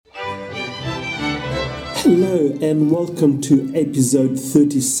Hello and welcome to episode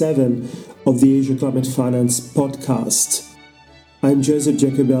 37 of the Asia Climate Finance podcast. I'm Joseph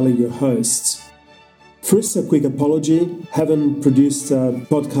Jacobelli, your host. First, a quick apology. Haven't produced a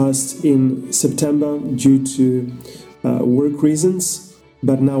podcast in September due to work reasons,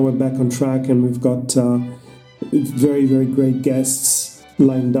 but now we're back on track and we've got very, very great guests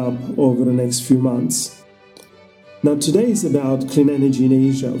lined up over the next few months. Now, today is about clean energy in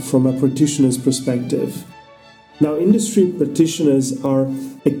Asia from a practitioner's perspective. Now, industry practitioners are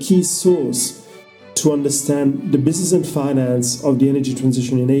a key source to understand the business and finance of the energy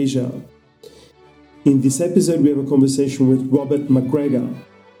transition in Asia. In this episode, we have a conversation with Robert Mcgregor.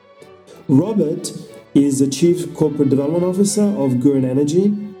 Robert is the Chief Corporate Development Officer of Gurun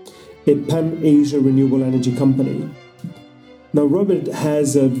Energy, a pan-Asia renewable energy company. Now, Robert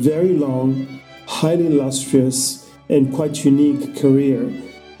has a very long, highly illustrious, and quite unique career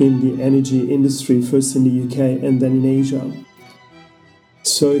in the energy industry, first in the UK and then in Asia.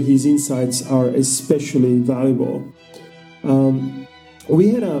 So his insights are especially valuable.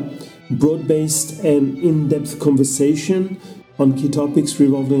 We had a broad-based and in-depth conversation on key topics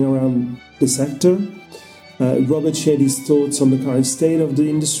revolving around the sector. Robert shared his thoughts on the current state of the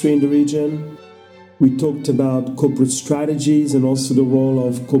industry in the region. We talked about corporate strategies and also the role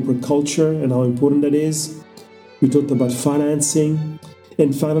of corporate culture and how important that is. We talked about financing,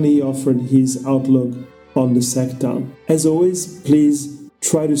 and finally he offered his outlook on the sector. As always, please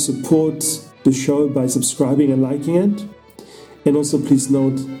try to support the show by subscribing and liking it. And also please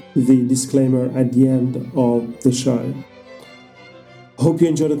note the disclaimer at the end of the show. Hope you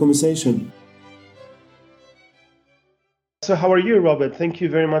enjoy the conversation. So how are you, Robert? Thank you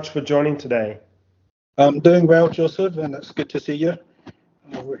very much for joining today. I'm doing well, Joseph, and it's good to see you.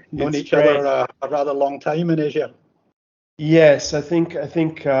 We've known each other a rather long time in Asia. Yes, I think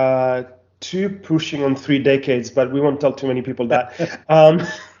 2 pushing on 3 decades, but we won't tell too many people that.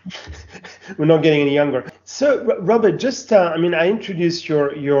 We're not getting any younger. So, Robert, just I introduced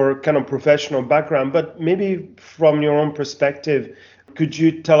your kind of professional background, but maybe from your own perspective, could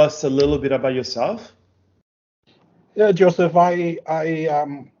you tell us a little bit about yourself? Yeah, Joseph, I've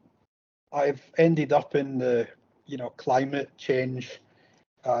ended up in the climate change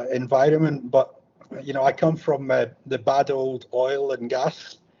environment, but I come from the bad old oil and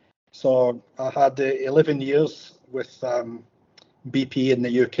gas. So I had 11 years with BP in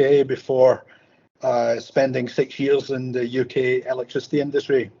the UK before spending 6 years in the UK electricity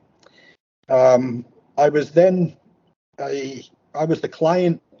industry. I was the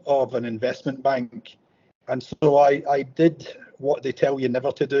client of an investment bank, and so I did what they tell you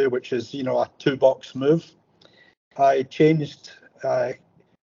never to do, which is a 2-box move. I changed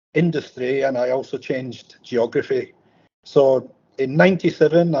industry and I also changed geography. So in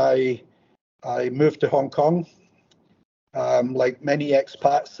 '97, I moved to Hong Kong. Like many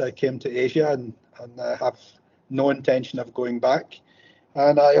expats, I came to Asia and I have no intention of going back.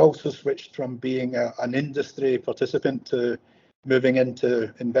 And I also switched from being an industry participant to moving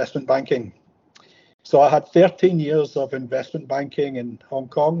into investment banking. So I had 13 years of investment banking in Hong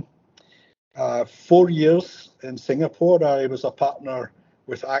Kong, 4 years in Singapore. I was a partner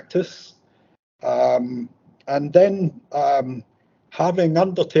with Actis. And then having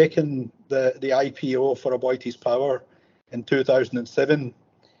undertaken the IPO for Aboitiz Power in 2007,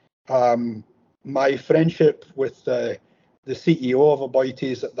 my friendship with the CEO of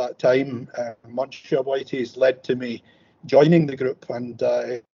Aboitiz at that time, Munshi Aboitiz, led to me joining the group. And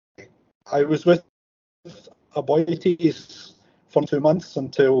I was with Aboitiz for 2 months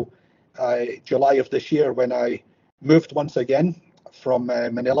until July of this year, when I moved once again from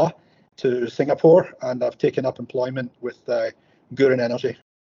Manila to Singapore, and I've taken up employment with Gurun Energy.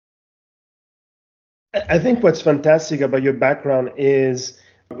 I think what's fantastic about your background is,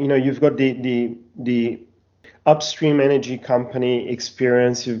 you've got the upstream energy company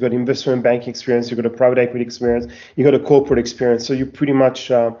experience, you've got investment banking experience, you've got a private equity experience, you've got a corporate experience. So you pretty much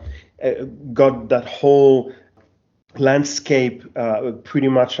got that whole landscape pretty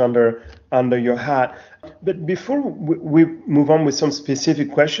much under your hat. But before we move on with some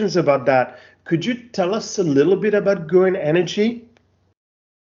specific questions about that, could you tell us a little bit about Gurun Energy?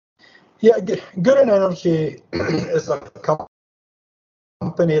 Yeah, Gurun Energy is a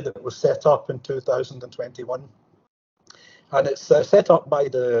company that was set up in 2021. And it's set up by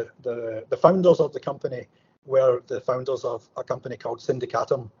the founders of the company, were the founders of a company called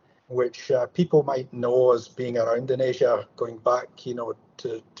Syndicatum, which people might know as being around in Asia going back,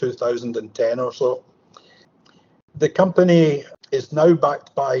 to 2010 or so. The company is now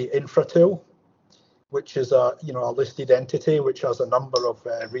backed by Infratil, which is a listed entity which has a number of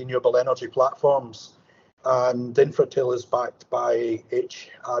renewable energy platforms and Infratil is backed by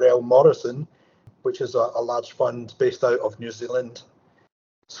HRL Morrison, which is a large fund based out of New Zealand.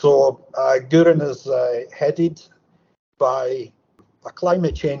 So Gurin is headed by a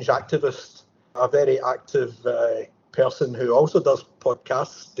climate change activist, a very active person who also does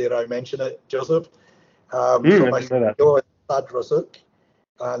podcasts, dare I mention it, Joseph. So my CEO is Sad Razuk,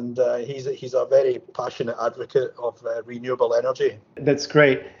 and he's a very passionate advocate of renewable energy. That's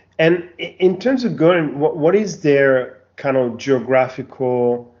great. And in terms of Gurin, what is their kind of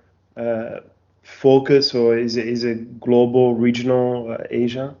geographical focus, or is it global, regional,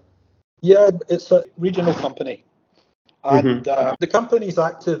 Asia? Yeah, it's a regional company. And the company is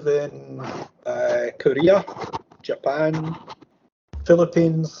active in Korea, Japan,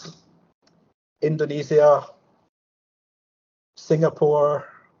 Philippines, Indonesia, Singapore,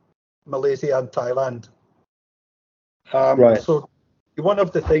 Malaysia, and Thailand. So one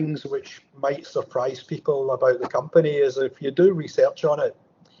of the things which might surprise people about the company is if you do research on it,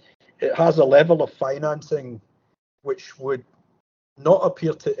 it has a level of financing which would not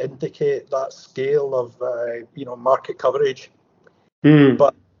appear to indicate that scale of market coverage.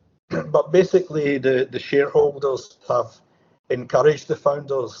 But basically the shareholders have encouraged the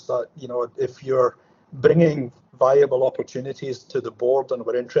founders that, if you're bringing viable opportunities to the board and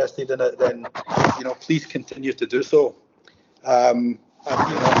we're interested in it, then please continue to do so.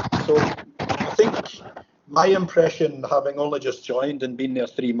 So I think my impression, having only just joined and been there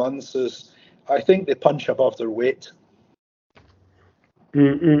 3 months, is I think they punch above their weight.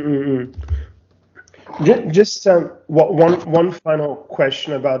 Just one final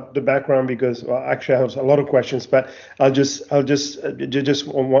question about the background, because actually I have a lot of questions, but I'll just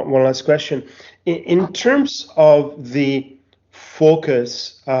one last question. In terms of the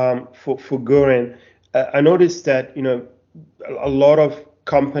focus for Gurin, I noticed that a lot of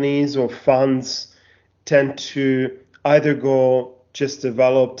companies or funds tend to either go just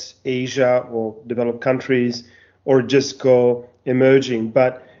developed Asia or developed countries, or just go emerging.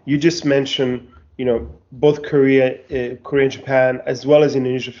 But you just mentioned both Korea, Japan, as well as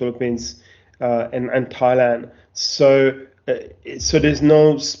Indonesia, Philippines, and Thailand. So there's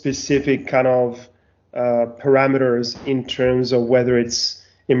no specific kind of parameters in terms of whether it's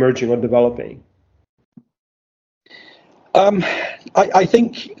emerging or developing. I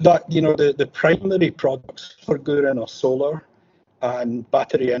think that the primary products for Gurin are solar and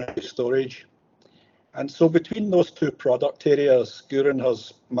battery energy storage. And so between those two product areas, Gurin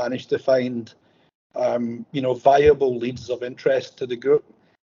has managed to find viable leads of interest to the group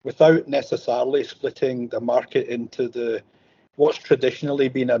without necessarily splitting the market into what's traditionally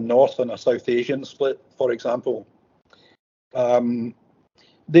been a North and a South Asian split, for example.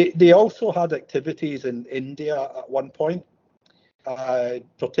 They also had activities in India at one point,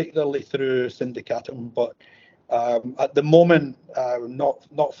 particularly through Syndicatum, but at the moment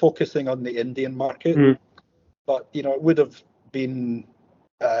not focusing on the Indian market. But it would have been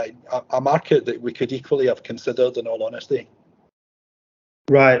a market that we could equally have considered, in all honesty.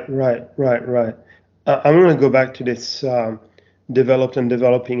 Right. I'm going to go back to this developed and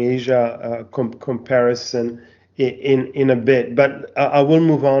developing Asia comparison in a bit, but I will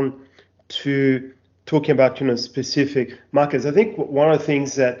move on to talking about specific markets. I think one of the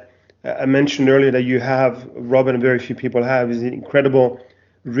things that I mentioned earlier that you have, Robert, and very few people have, is an incredible,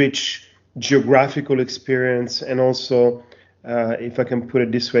 rich geographical experience, and also, if I can put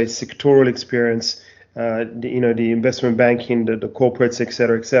it this way, sectoral experience. The investment banking, the corporates, et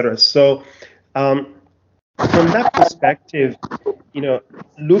cetera. So, from that perspective,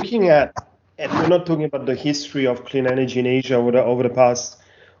 looking at, and we're not talking about the history of clean energy in Asia over the past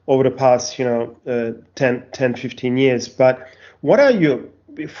 10, 15 years, but what are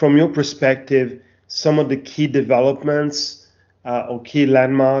from your perspective, some of the key developments or key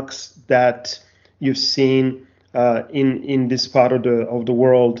landmarks that you've seen in this part of the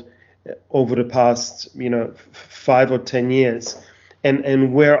world over the past 5 or 10 years,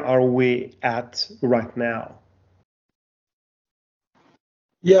 and where are we at right now?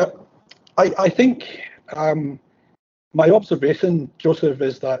 Yeah, I think my observation, Joseph,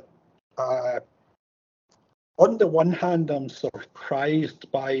 is that on the one hand, I'm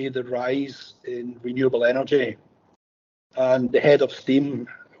surprised by the rise in renewable energy and the head of steam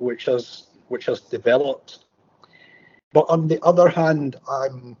which has developed. But on the other hand,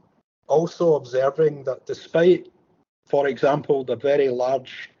 I'm also observing that despite, for example, the very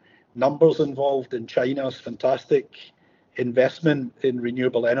large numbers involved in China's fantastic investment in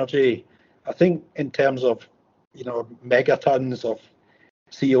renewable energy, I think in terms of megatons of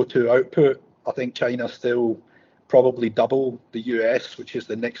CO2 output, I think China's still probably double the US, which is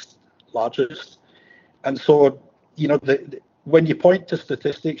the next largest. And so, when you point to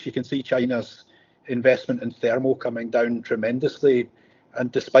statistics, you can see China's investment in thermal coming down tremendously.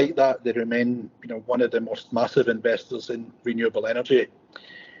 And despite that, they remain, one of the most massive investors in renewable energy.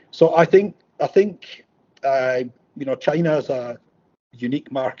 So I think China is a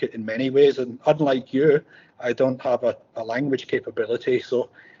unique market in many ways, and unlike you, I don't have a language capability, so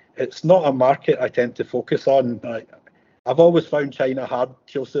it's not a market I tend to focus on. I've always found China hard,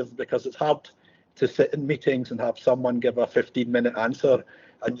 Joseph, because it's hard to sit in meetings and have someone give a 15-minute answer,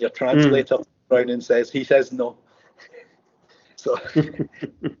 and your translator around and he says no. So,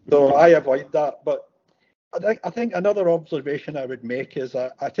 so I avoid that. But I think another observation I would make is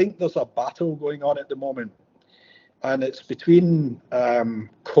I think there's a battle going on at the moment, and it's between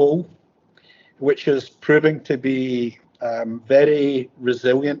coal, which is proving to be very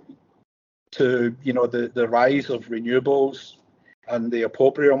resilient to the rise of renewables and the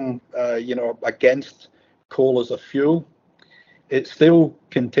opprobrium against coal as a fuel. It still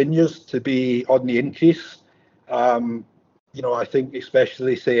continues to be on the increase. I think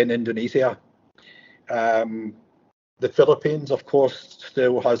especially say in Indonesia. The Philippines, of course,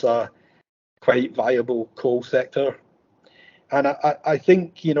 still has a quite viable coal sector. And I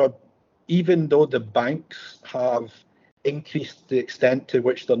think, even though the banks have increased the extent to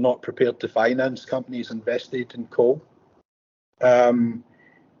which they're not prepared to finance companies invested in coal,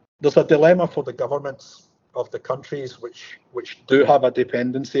 there's a dilemma for the governments of the countries which do have a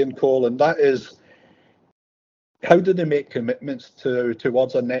dependency in coal, and that is, how do they make commitments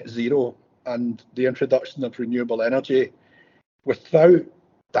towards a net zero and the introduction of renewable energy without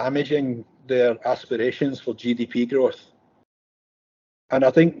damaging their aspirations for GDP growth? And I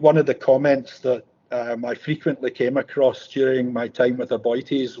think one of the comments that I frequently came across during my time with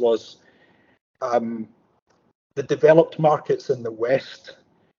Aboitiz was the developed markets in the West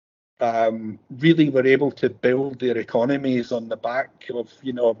really were able to build their economies on the back of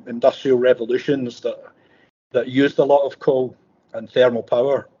industrial revolutions that used a lot of coal and thermal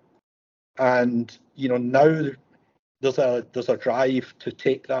power, and now there's a drive to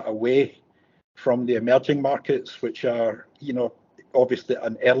take that away from the emerging markets, which are obviously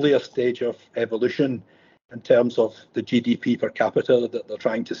an earlier stage of evolution in terms of the GDP per capita that they're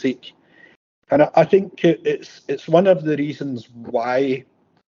trying to seek. And I think it's one of the reasons why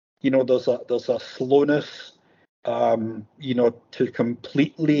there's a slowness to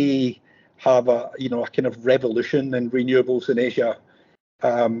completely have a kind of revolution in renewables in Asia,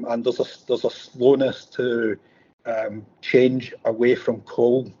 and there's a slowness to change away from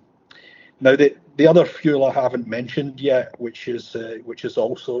coal. Now the other fuel I haven't mentioned yet, which is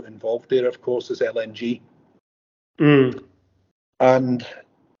also involved there, of course, is LNG. And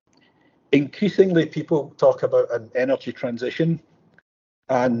increasingly people talk about an energy transition,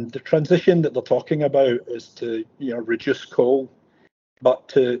 and the transition that they're talking about is to reduce coal, but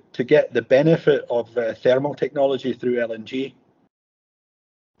to get the benefit of thermal technology through LNG.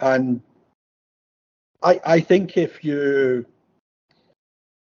 And I think if you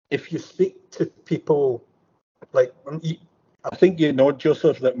speak to people, like, I think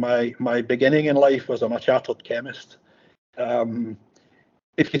Joseph, that my beginning in life was I'm a chartered chemist.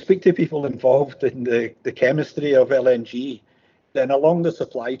 If you speak to people involved in the chemistry of LNG, then along the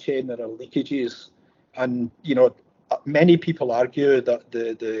supply chain there are leakages, and many people argue that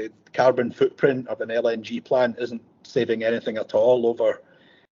the carbon footprint of an LNG plant isn't saving anything at all over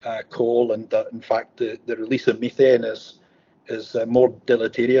coal, and that in fact the release of methane is more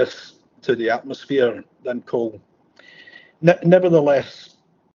deleterious to the atmosphere than coal. Nevertheless,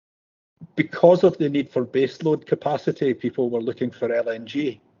 because of the need for baseload capacity, people were looking for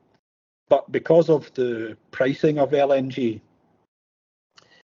LNG. But because of the pricing of LNG,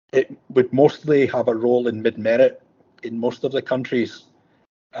 it would mostly have a role in mid-merit in most of the countries,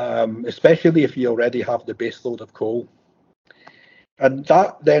 especially if you already have the baseload of coal. And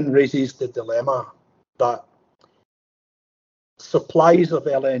that then raises the dilemma that supplies of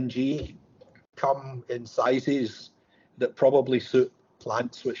LNG come in sizes that probably suit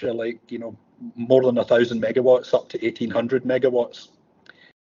plants which are like, more than 1,000 megawatts up to 1,800 megawatts.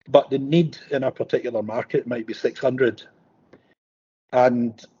 But the need in a particular market might be 600.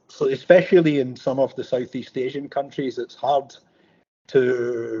 And so especially in some of the Southeast Asian countries, it's hard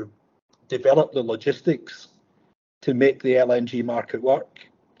to develop the logistics to make the LNG market work,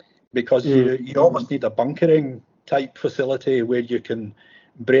 because you almost need a bunkering type facility where you can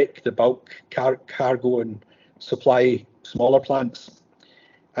break the bulk cargo and supply smaller plants.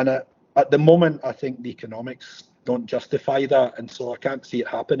 And at the moment, I think the economics don't justify that, and so I can't see it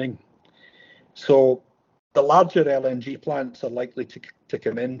happening. So the larger LNG plants are likely to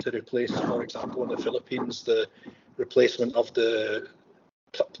come in to replace, for example, in the Philippines, the replacement of the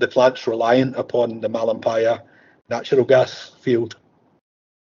plants reliant upon the Malampaya natural gas field.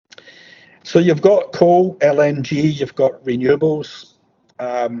 So you've got coal, LNG, you've got renewables.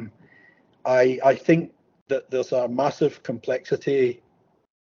 I think that there's a massive complexity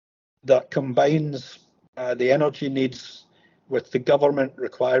that combines the energy needs with the government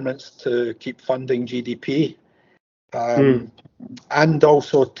requirements to keep funding GDP, and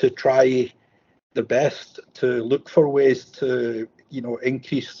also to try the best to look for ways to,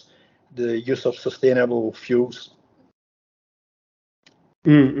 increase the use of sustainable fuels.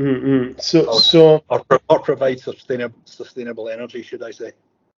 Or provide sustainable energy, should I say?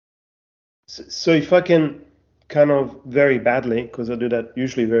 So if I can kind of very badly, because I do that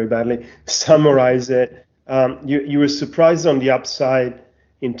usually very badly, summarize it, you were surprised on the upside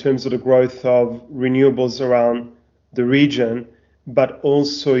in terms of the growth of renewables around the region, but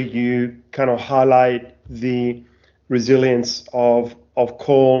also you kind of highlight the resilience of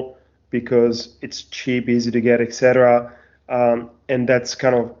coal because it's cheap, easy to get, etc. And that's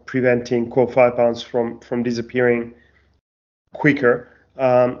kind of preventing coal-fired plants from disappearing quicker.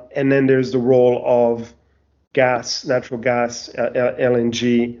 And then there's the role of gas, natural gas,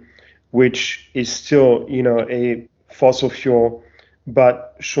 LNG, which is still, a fossil fuel,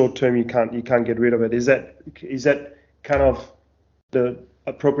 but short term you can't get rid of it. Is that kind of the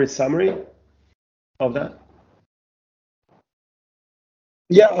appropriate summary of that?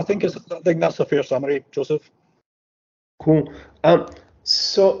 Yeah, I think that's a fair summary, Joseph. Cool.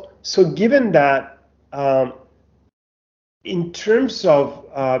 So given that, in terms of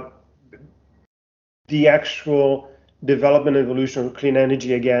the actual development and evolution of clean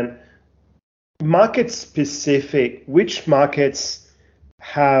energy, again, market specific, which markets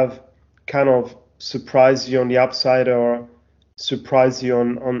have kind of surprised you on the upside or surprised you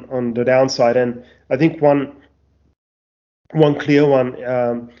on the downside? And I think one clear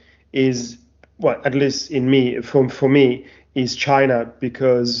one is, well, at least for me, is China,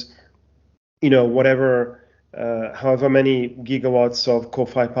 because however many gigawatts of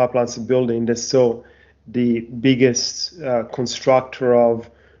coal-fired power plants are building, they're still the biggest constructor of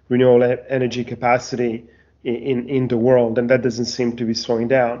renewable energy capacity in the world, and that doesn't seem to be slowing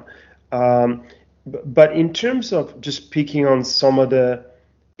down. But in terms of just picking on some of the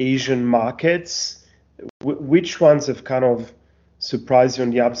Asian markets, which ones have kind of surprised you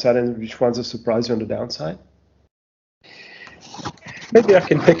on the upside and which ones have surprised you on the downside? Maybe I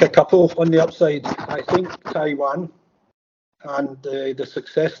can pick a couple on the upside. I think Taiwan and the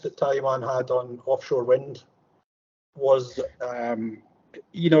success that Taiwan had on offshore wind was,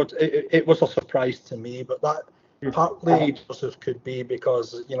 it was a surprise to me, but that partly, Joseph, could be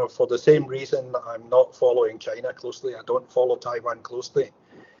because, for the same reason that I'm not following China closely, I don't follow Taiwan closely.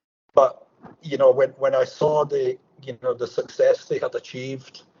 But, when I saw the success they had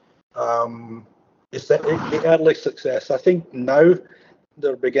achieved, the early success, I think now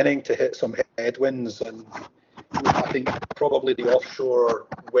they're beginning to hit some headwinds, and I think probably the offshore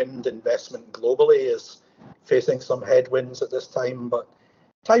wind investment globally is facing some headwinds at this time, but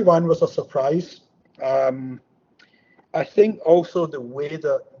Taiwan was a surprise. I think also the way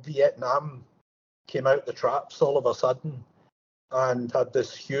that Vietnam came out the traps all of a sudden and had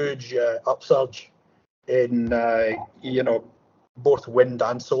this huge upsurge in both wind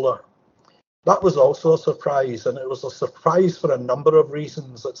and solar. That was also a surprise, and it was a surprise for a number of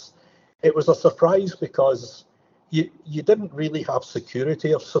reasons. It was a surprise because you didn't really have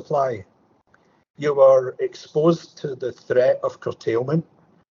security of supply. You were exposed to the threat of curtailment,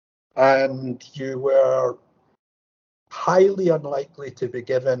 and you were highly unlikely to be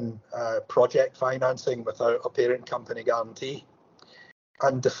given project financing without a parent company guarantee.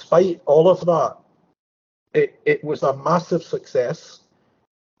 And despite all of that, it was a massive success,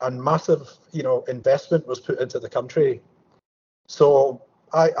 and massive, investment was put into the country. So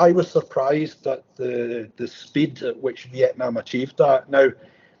I was surprised at the speed at which Vietnam achieved that. Now,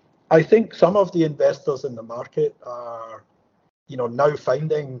 I think some of the investors in the market are, now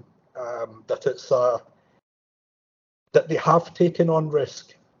finding that that they have taken on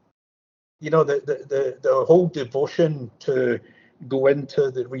risk. The whole devotion to go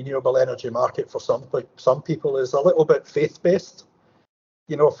into the renewable energy market for some people is a little bit faith-based.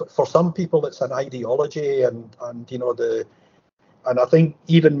 For some people it's an ideology, and I think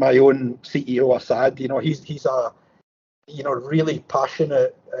even my own CEO Assad, he's a really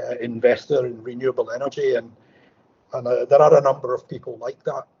passionate investor in renewable energy, and there are a number of people like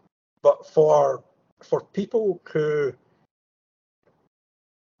that. But for people who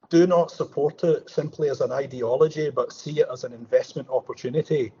do not support it simply as an ideology, but see it as an investment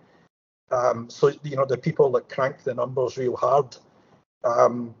opportunity. So, the people that crank the numbers real hard,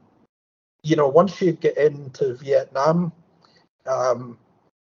 once you get into Vietnam,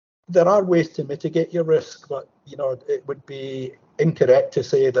 there are ways to mitigate your risk, but, it would be incorrect to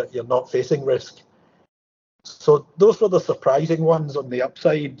say that you're not facing risk. So those were the surprising ones on the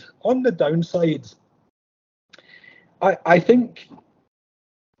upside. On the downside, I think,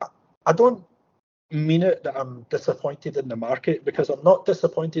 I don't mean it that I'm disappointed in the market, because I'm not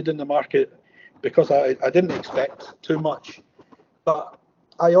disappointed in the market because I didn't expect too much. But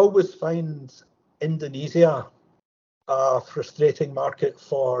I always find Indonesia a frustrating market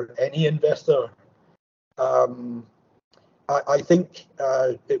for any investor. I think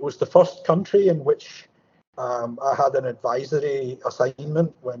it was the first country in which I had an advisory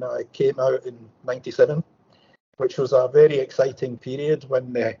assignment when I came out in '97, which was a very exciting period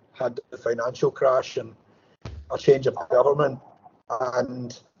when they had the financial crash and a change of government.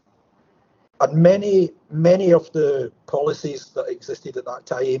 And many of the policies that existed at that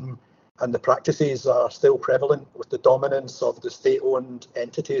time and the practices are still prevalent, with the dominance of the state-owned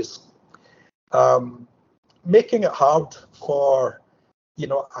entities, making it hard for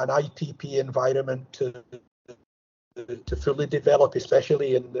an IPP environment to fully develop,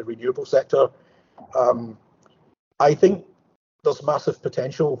 especially in the renewable sector. I think there's massive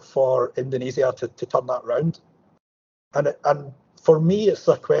potential for Indonesia to turn that round, and for me, it's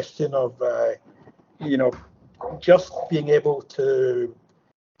a question of just being able to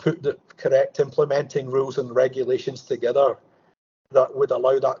put the correct implementing rules and regulations together that would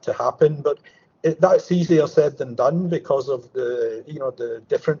allow that to happen. But that's easier said than done, because of the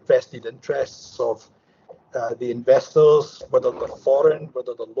different vested interests of the investors, whether they're foreign,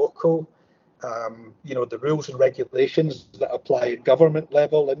 whether they're local, the rules and regulations that apply at government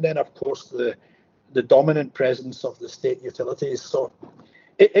level, and then of course the dominant presence of the state utilities. So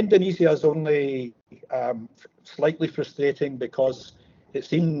Indonesia is only slightly frustrating because it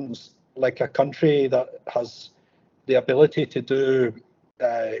seems like a country that has the ability to do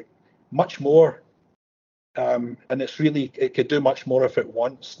much more, and it could do much more if it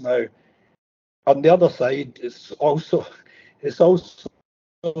wants. Now, on the other side, it's also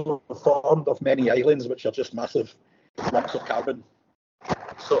formed of many islands which are just massive lumps of carbon.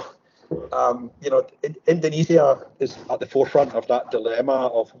 So, Indonesia is at the forefront of that dilemma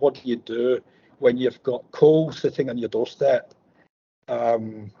of what do you do when you've got coal sitting on your doorstep.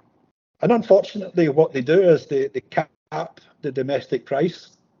 And unfortunately, what they do is they cap the domestic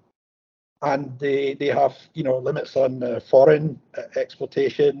price, and they have limits on foreign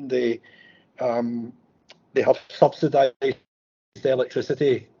exploitation. They have subsidized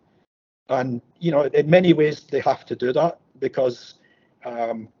electricity, and in many ways they have to do that because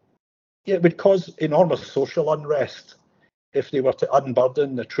it would cause enormous social unrest if they were to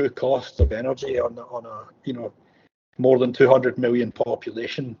unburden the true cost of energy on a more than 200 million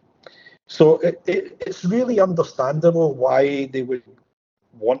population. So it's really understandable why they would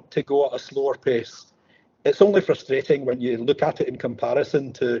want to go at a slower pace. It's only frustrating when you look at it in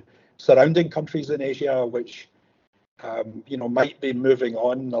comparison to surrounding countries in Asia, which might be moving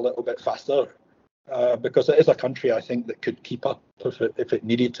on a little bit faster, because it is a country, I think, that could keep up if it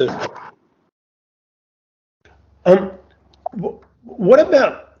needed to. What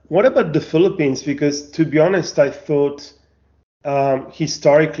about the Philippines? Because to be honest, I thought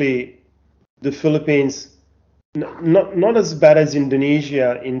historically the Philippines not as bad as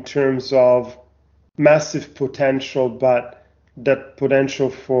Indonesia in terms of massive potential, but that potential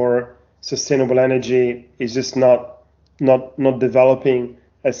for sustainable energy is just not developing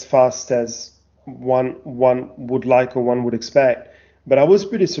as fast as one would like or one would expect. But I was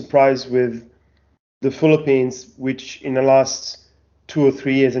pretty surprised with the Philippines, which in the last 2 or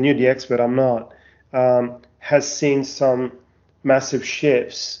 3 years, and you're the expert, I'm not, has seen some massive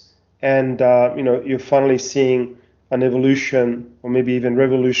shifts, and you're finally seeing an evolution or maybe even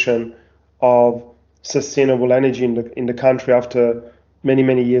revolution of sustainable energy in the country after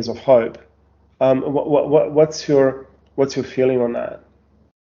many years of hope. What's your feeling on that?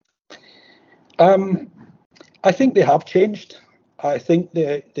 I think they have changed. I think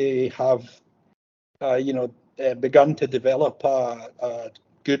they have begun to develop a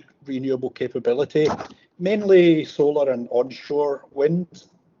good renewable capability, mainly solar and onshore wind.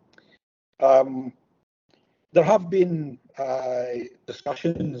 There have been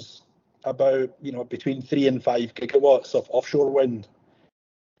discussions about between 3 and 5 gigawatts of offshore wind,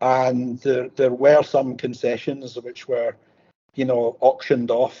 and there were some concessions which were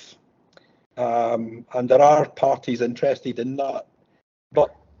auctioned off, and there are parties interested in that.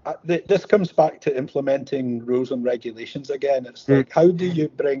 But this comes back to implementing rules and regulations again. It's like, how do you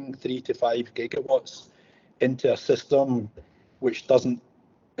bring 3 to 5 gigawatts into a system which doesn't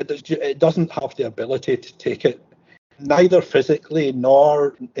have the ability to take it, neither physically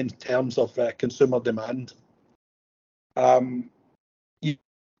nor in terms of consumer demand.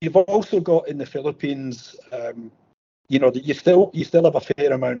 You've also got in the Philippines, that you still have a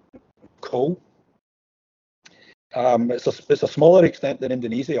fair amount of coal. It's a smaller extent than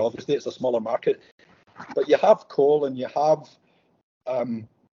Indonesia. Obviously, it's a smaller market, but you have coal and you have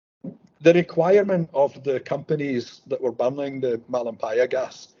the requirement of the companies that were burning the Malampaya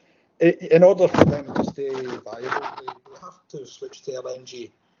gas. In order for them to stay viable, they have to switch to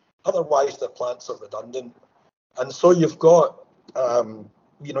LNG. Otherwise, the plants are redundant. And so you've got,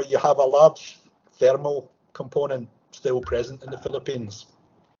 you have a large thermal component still present in the Philippines.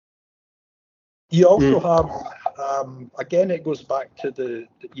 You also have, again, it goes back to the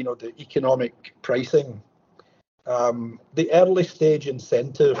economic pricing. The early stage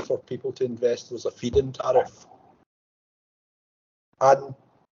incentive for people to invest was a feed-in tariff. And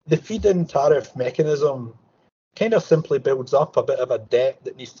the feed-in tariff mechanism kind of simply builds up a bit of a debt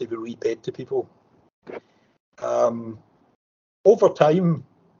that needs to be repaid to people. Over time,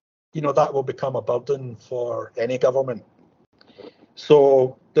 that will become a burden for any government.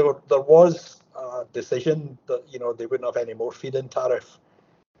 So there was a decision that, they wouldn't have any more feed-in tariff.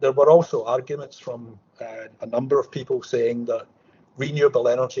 There were also arguments from a number of people saying that renewable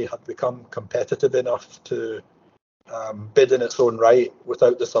energy had become competitive enough to bid in its own right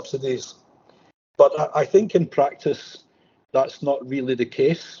without the subsidies. But I think in practice, that's not really the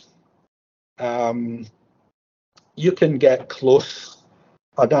case. You can get close.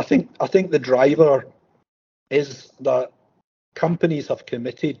 And I think the driver is that companies have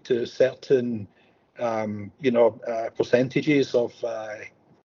committed to certain, percentages of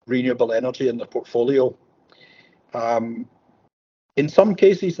renewable energy in their portfolio. In some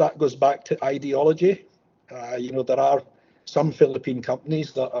cases, that goes back to ideology. There are some Philippine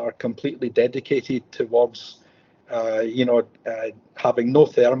companies that are completely dedicated towards, having no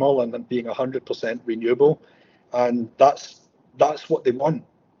thermal and then being 100% renewable, and that's what they want.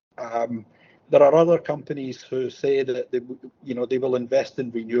 There are other companies who say that they will invest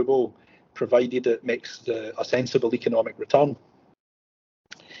in renewable, provided it makes a sensible economic return.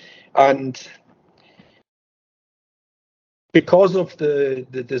 And because of the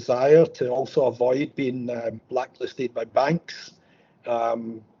desire to also avoid being blacklisted by banks,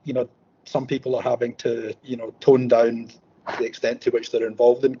 some people are having to, tone down the extent to which they're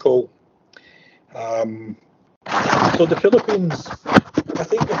involved in coal. So the Philippines, I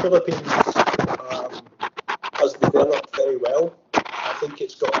think the Philippines has developed very well. I think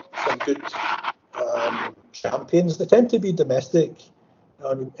it's got some good champions. They tend to be domestic.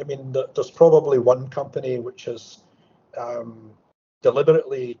 I mean, there's probably one company which has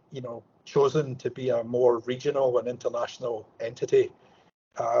deliberately, chosen to be a more regional and international entity.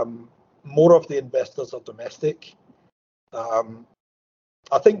 More of the investors are domestic.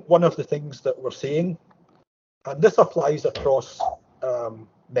 I think one of the things that we're seeing, and this applies across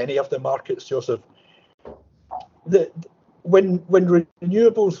many of the markets, Joseph, when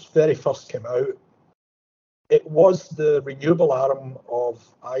renewables very first came out, it was the renewable arm of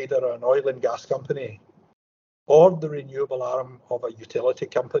either an oil and gas company or the renewable arm of a utility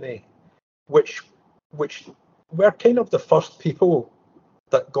company, which were kind of the first people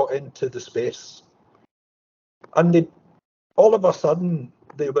that got into the space. And all of a sudden,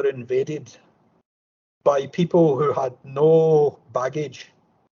 they were invaded by people who had no baggage,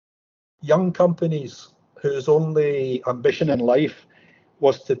 young companies whose only ambition in life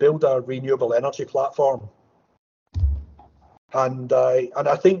was to build a renewable energy platform. And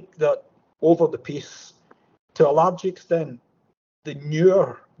I think that over the piece, to a large extent, the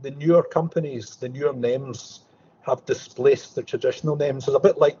newer companies, the newer names have displaced the traditional names. It's a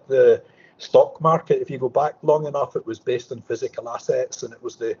bit like the stock market. If you go back long enough, it was based on physical assets, and it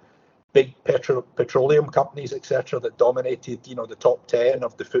was the big petroleum companies, etc., that dominated, the top 10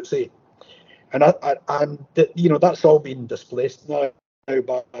 of the FTSE. And that's all been displaced now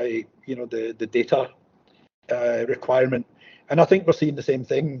by, the data requirement. And I think we're seeing the same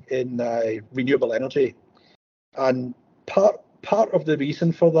thing in renewable energy. And part of the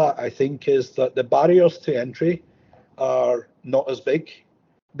reason for that, I think, is that the barriers to entry are not as big,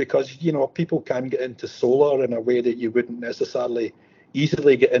 because, people can get into solar in a way that you wouldn't necessarily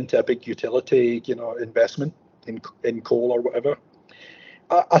easily get into a big utility, investment in coal or whatever.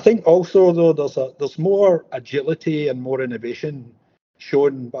 I think also, though, there's more agility and more innovation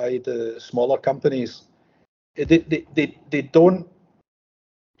shown by the smaller companies. They don't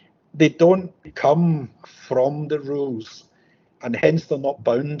they don't come from the rules, and hence they're not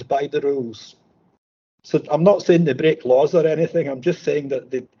bound by the rules. So I'm not saying they break laws or anything. I'm just saying that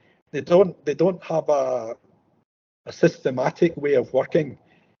they don't have a systematic way of working,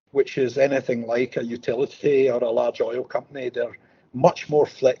 which is anything like a utility or a large oil company. They're much more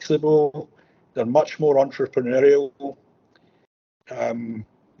flexible. They're much more entrepreneurial.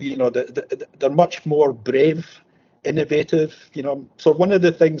 They're much more brave, innovative. So one of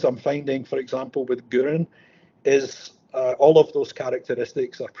the things I'm finding, for example, with Gurun, is all of those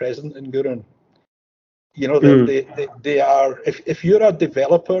characteristics are present in Gurun. They are. If you're a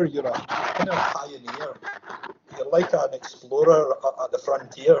developer, you're a kind of pioneer. You're like an explorer at the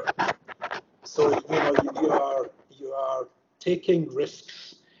frontier. So you are taking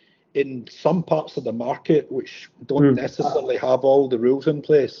risks in some parts of the market which don't necessarily have all the rules in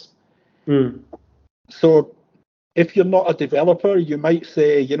place. So if you're not a developer, you might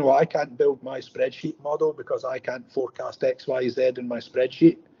say, I can't build my spreadsheet model because I can't forecast X, Y, Z in my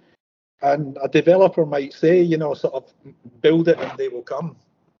spreadsheet. And a developer might say, sort of build it and they will come.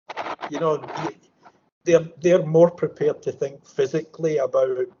 They're more prepared to think physically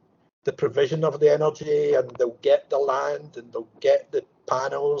about the provision of the energy, and they'll get the land and they'll get the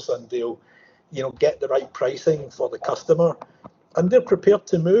panels and they'll, get the right pricing for the customer. And they're prepared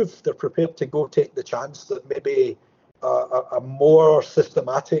to move. They're prepared to go take the chance that maybe a more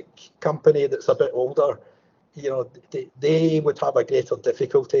systematic company that's a bit older, they would have a greater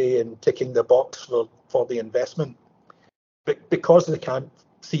difficulty in ticking the box for the investment because they can't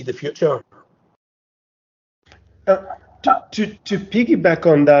see the future. To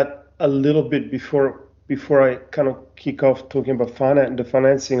piggyback on that a little bit before I kind of kick off talking about the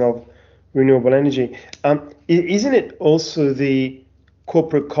financing of renewable energy, isn't it also the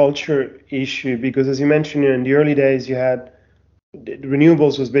corporate culture issue? Because as you mentioned, in the early days, you had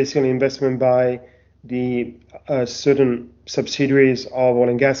renewables was basically investment by the certain subsidiaries of oil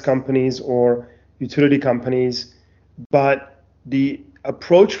and gas companies or utility companies, but the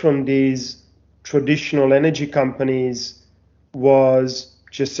approach from these traditional energy companies was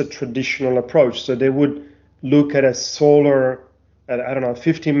just a traditional approach. So they would look at a solar, I don't know,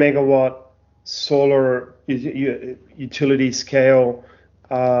 50 megawatt solar utility scale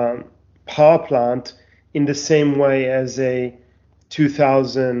power plant in the same way as a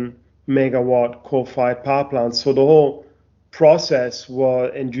 2,000 megawatt coal-fired power plant. So the whole process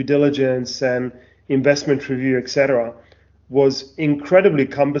and due diligence and investment review, etc., was incredibly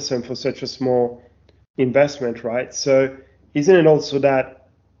cumbersome for such a small investment, right? So isn't it also that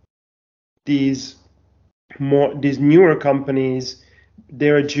these newer companies,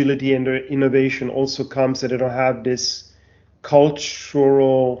 their agility and their innovation also comes that they don't have this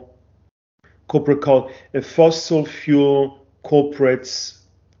cultural corporate a fossil fuel corporates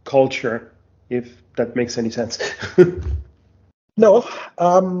culture, if that makes any sense? No.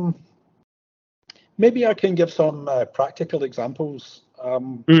 Maybe I can give some practical examples.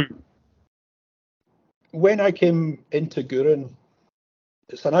 When I came into Gurun,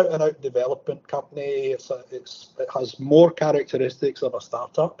 it's an out-and-out development company. It has more characteristics of a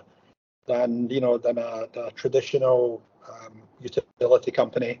startup than a traditional utility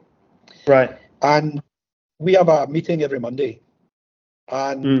company. Right. And we have a meeting every Monday.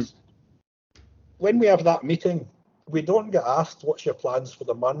 And when we have that meeting, we don't get asked what's your plans for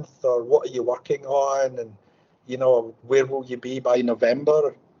the month or what are you working on and where will you be by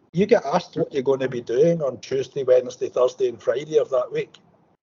November. You get asked what you're going to be doing on Tuesday, Wednesday, Thursday, and Friday of that week.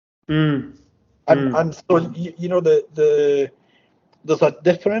 And so there's a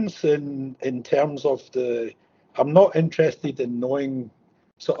difference in terms of I'm not interested in knowing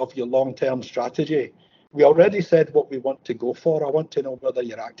sort of your long-term strategy. We already said what we want to go for. I want to know whether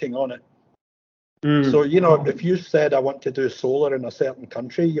you're acting on it. So, if you said I want to do solar in a certain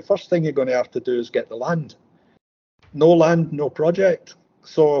country, the first thing you're going to have to do is get the land. No land, no project.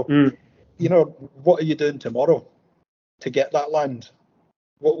 So, what are you doing tomorrow to get that land?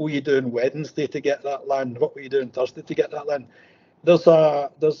 What were you doing Wednesday to get that land? What were you doing Thursday to get that land? There's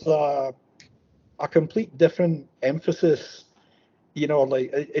a complete different emphasis. Like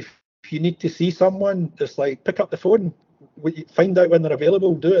if you need to see someone, it's like pick up the phone, find out when they're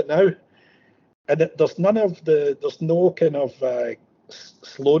available, do it now. And there's no kind of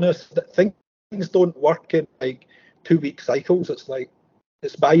slowness. Things don't work in like 2-week cycles.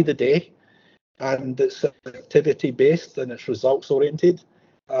 It's by the day, and it's activity based and it's results oriented.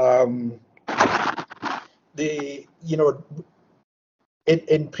 In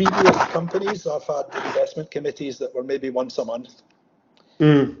previous companies, I've had investment committees that were maybe once a month.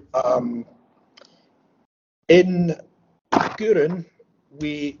 In Gurun,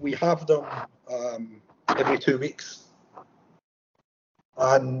 we have them every 2 weeks,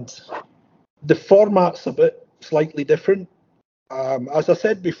 and the format's a bit slightly different. As I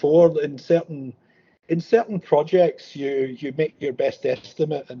said before, in certain projects, you make your best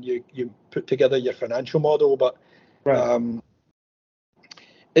estimate and you put together your financial model, but right.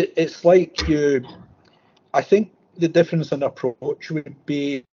 It's like I think the difference in approach would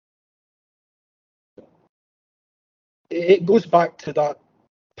be, it goes back to that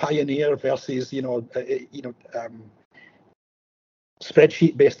pioneer versus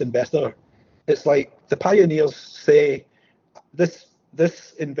spreadsheet based investor. It's like the pioneers say this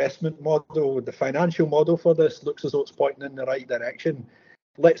investment model, the financial model for this looks as though it's pointing in the right direction.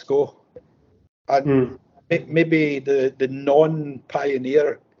 Let's go. And maybe the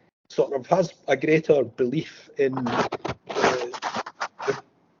non-pioneer sort of has a greater belief in the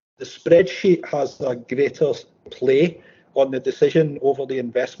spreadsheet, has a greater play on the decision over the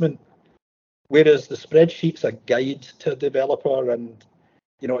investment, whereas the spreadsheet's a guide to a developer, and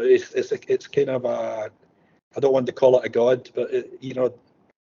it's kind of a, I don't want to call it a god, but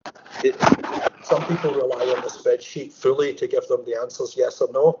some people rely on the spreadsheet fully to give them the answers yes or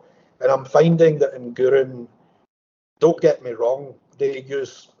no. And I'm finding that in Gurun, don't get me wrong, they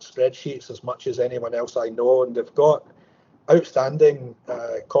use spreadsheets as much as anyone else I know, and they've got outstanding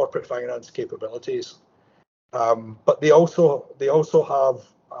corporate finance capabilities. But they also have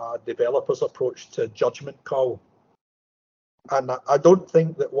a developer's approach to judgment call. And I don't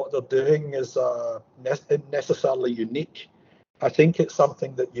think that what they're doing is necessarily unique. I think it's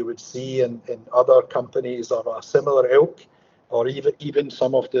something that you would see in other companies of a similar ilk, or even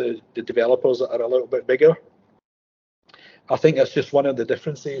some of the developers that are a little bit bigger. I think that's just one of the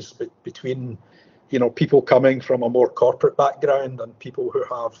differences between people coming from a more corporate background and people who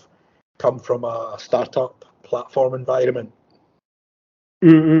have come from a startup platform environment.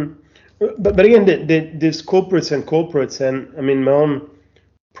 Mm-hmm. But again, there's corporates, and I mean, my own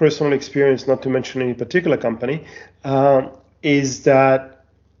personal experience, not to mention any particular company, is that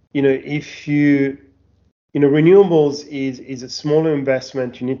if renewables is a smaller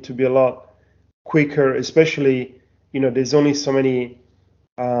investment, you need to be a lot quicker, especially there's only so many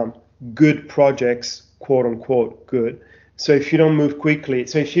good projects, quote unquote good. So if you don't move quickly,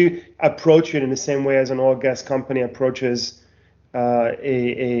 so if you approach it in the same way as an oil gas company approaches a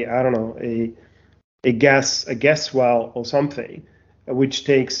gas well or something, which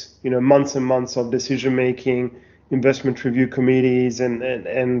takes months and months of decision making, investment review committees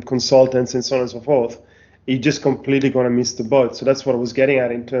and consultants and so on and so forth, you're just completely going to miss the boat. So that's what I was getting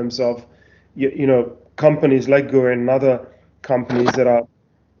at in terms of companies like Gurun and other companies that are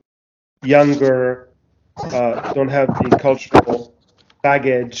younger, don't have the cultural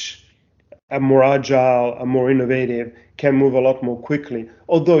baggage, are more agile, are more innovative, can move a lot more quickly.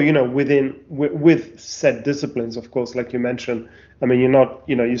 Although with set disciplines, of course, like you mentioned. I mean,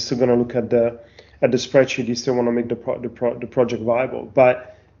 you're still going to look at the spreadsheet. You still want to make the project viable.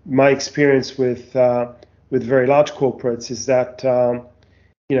 But my experience with very large corporates is that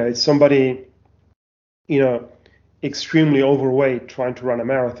it's somebody extremely overweight trying to run a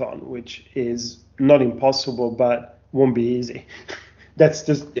marathon, which is not impossible, but won't be easy. That's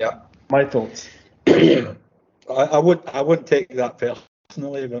just my thoughts. I wouldn't take that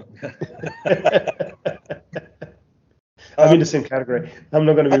personally, but I'm in the same category. I'm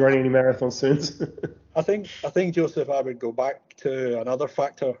not going to be running any marathons soon. I think Joseph, I would go back to another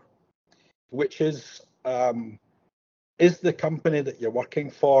factor, which is the company that you're working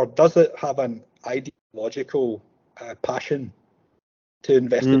for, does it have an ideological passion to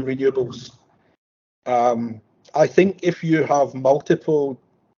invest in renewables? I think if you have multiple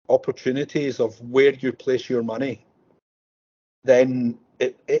opportunities of where you place your money, then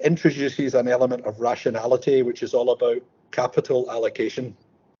it introduces an element of rationality, which is all about capital allocation.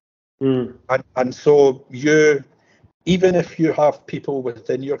 And so even if you have people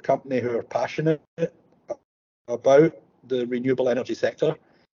within your company who are passionate about the renewable energy sector,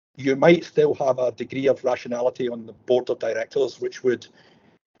 you might still have a degree of rationality on the board of directors, which would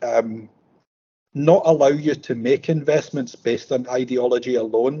not allow you to make investments based on ideology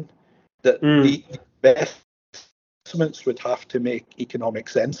alone, that the investments would have to make economic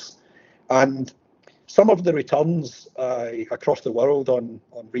sense. And some of the returns across the world on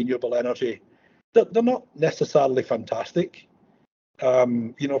renewable energy, they're not necessarily fantastic.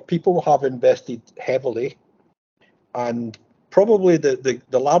 People have invested heavily, and probably the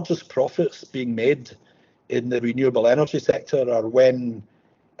largest profits being made in the renewable energy sector are when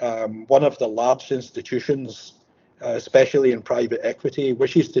one of the large institutions, especially in private equity,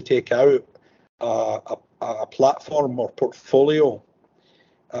 wishes to take out a platform or portfolio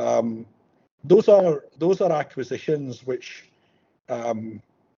Those are acquisitions which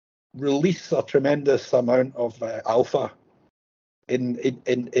release a tremendous amount of alpha in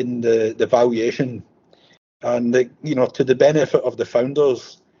the valuation, and to the benefit of the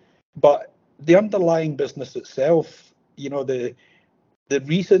founders. But the underlying business itself, the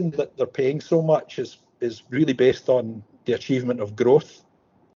reason that they're paying so much is really based on the achievement of growth,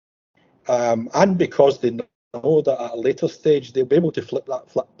 and because they know that at a later stage they'll be able to flip that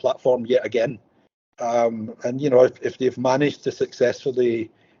platform yet again. And if they've managed to successfully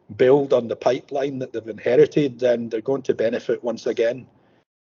build on the pipeline that they've inherited, then they're going to benefit once again.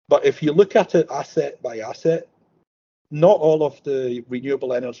 But if you look at it asset by asset, not all of the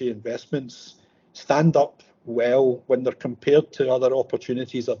renewable energy investments stand up well when they're compared to other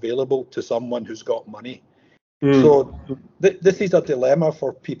opportunities available to someone who's got money. So this is a dilemma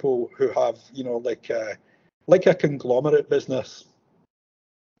for people who have, like a conglomerate business.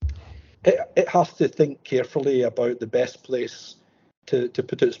 It has to think carefully about the best place to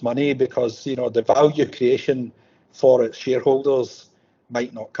put its money, because the value creation for its shareholders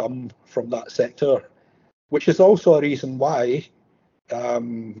might not come from that sector, which is also a reason why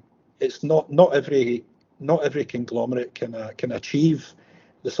it's not every conglomerate can achieve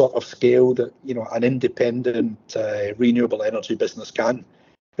the sort of scale that an independent renewable energy business can,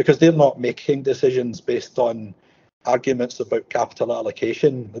 because they're not making decisions based on arguments about capital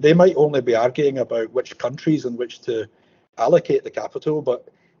allocation. They might only be arguing about which countries in which to allocate the capital, but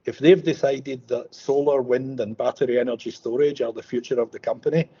if they've decided that solar, wind and battery energy storage are the future of the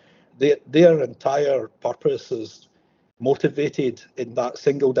company, their entire purpose is motivated in that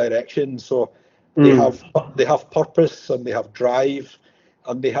single direction. So they have purpose, and they have drive,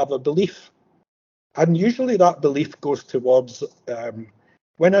 and they have a belief. And usually that belief goes towards,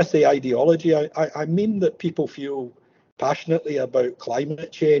 when I say ideology, I mean that people feel passionately about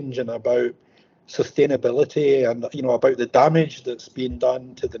climate change and about sustainability, and about the damage that's been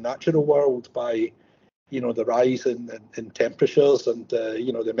done to the natural world by the rise in temperatures and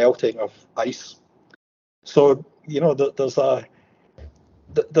the melting of ice. So there's a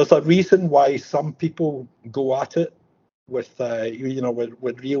reason why some people go at it with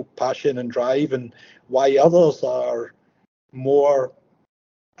with real passion and drive, and why others are more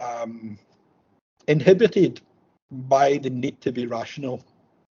inhibited by the need to be rational.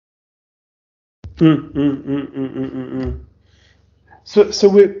 So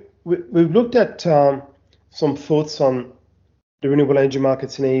we've looked at some thoughts on the renewable energy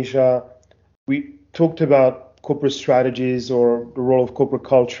markets in Asia. We talked about corporate strategies or the role of corporate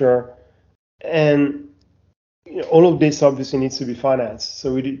culture, and all of this obviously needs to be financed.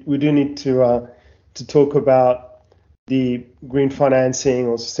 So we do need to talk about the green financing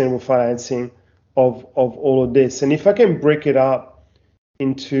or sustainable financing of all of this. And if I can break it up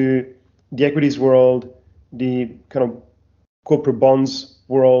into the equities world, the kind of corporate bonds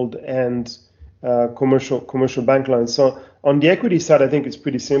world, and commercial bank loans. So on the equity side, I think it's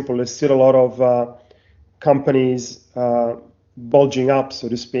pretty simple. There's still a lot of companies bulging up, so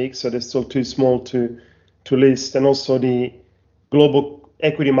to speak. So they're still too small to list, and also the global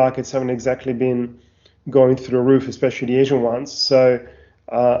equity markets haven't exactly been going through the roof, especially the Asian ones. So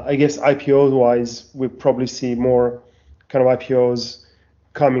I guess IPO wise, we'll probably see more kind of IPOs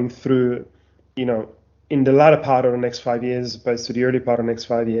coming through, in the latter part of the next 5 years, as opposed to the early part of the next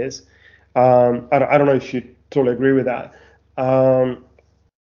 5 years. I don't know if you totally agree with that. And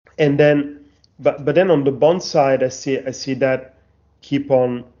then, but then on the bond side, I see that keep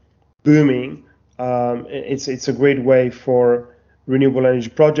on booming. It's a great way for renewable energy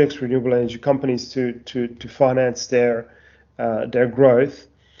projects, renewable energy companies to finance their growth.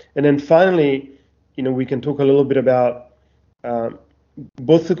 And then finally, we can talk a little bit about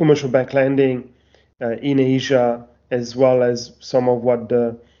both the commercial bank lending in Asia, as well as some of what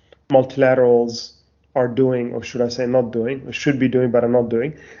the multilaterals are doing, or should I say not doing, or should be doing but are not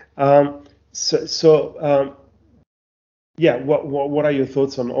doing. Yeah, what are your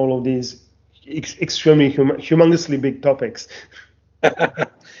thoughts on all of these extremely humongously big topics?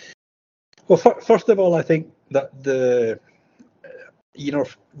 Well, first of all, I think that the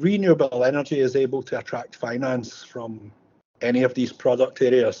renewable energy is able to attract finance from any of these product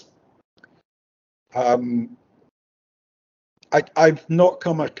areas. I've not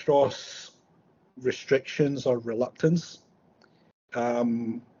come across restrictions or reluctance.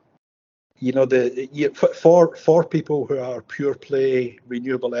 For people who are pure play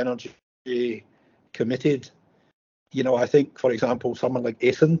renewable energy committed, I think, for example, someone like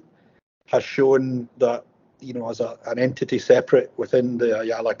ASIN has shown that, as an entity separate within the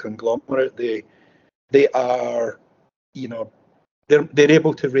Ayala conglomerate, they are, they're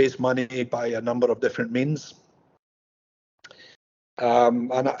able to raise money by a number of different means,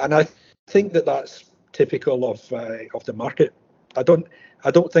 and I think that's typical of the market. I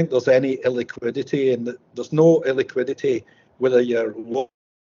don't think there's any illiquidity, and there's no illiquidity whether you're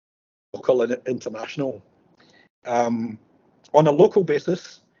local and international. On a local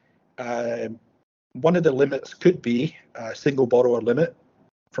basis, one of the limits could be a single borrower limit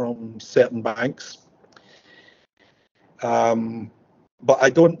from certain banks. But I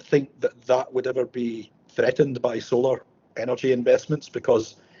don't think that would ever be threatened by solar energy investments,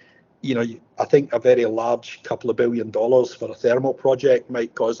 because I think a very large couple of $1 billion for a thermal project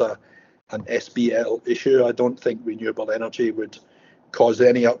might cause an SBL issue. I don't think renewable energy would cause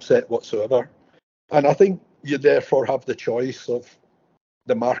any upset whatsoever. And I think you therefore have the choice of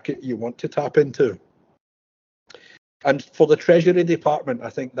the market you want to tap into. And for the Treasury Department, I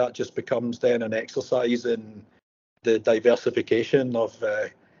think that just becomes then an exercise in the diversification of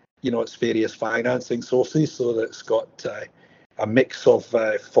its various financing sources, so that it's got a mix of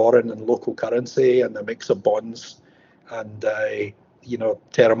foreign and local currency, and a mix of bonds and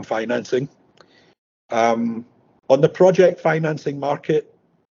term financing. On the project financing market,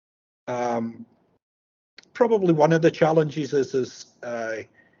 probably one of the challenges is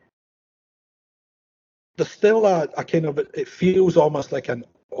there's still a kind of, it feels almost like an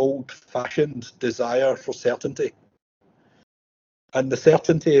old-fashioned desire for certainty. And the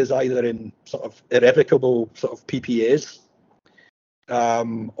certainty is either in sort of irrevocable sort of PPAs,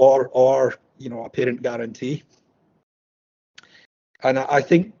 or a parent guarantee. And I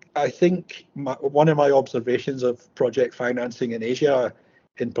think one of my observations of project financing in Asia,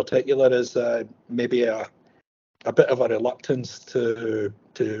 in particular, is maybe a bit of a reluctance to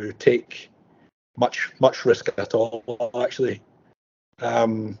take much risk at all, actually.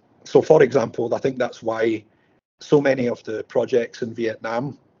 So, for example, I think that's why so many of the projects in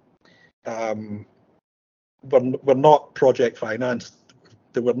Vietnam were not project financed.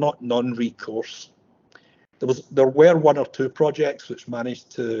 They were not non-recourse. There were one or two projects which managed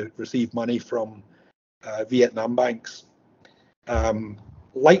to receive money from Vietnam banks,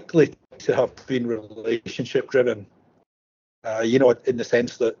 likely to have been relationship driven. In the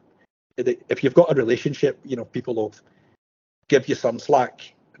sense that if you've got a relationship, people will give you some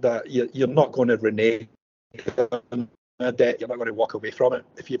slack, that you're not going to renege on a debt, you're not going to walk away from it.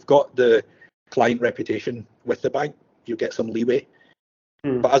 If you've got the client reputation with the bank, you get some leeway.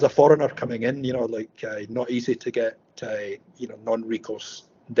 But as a foreigner coming in, not easy to get non-recourse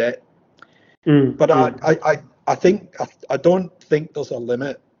debt. But I don't think there's a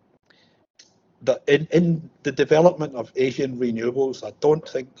limit that in the development of Asian renewables. I don't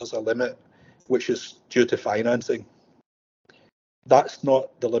think there's a limit which is due to financing. That's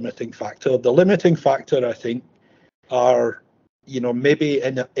not the limiting factor. The limiting factor, I think, are maybe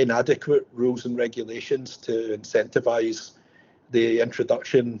inadequate rules and regulations to incentivize the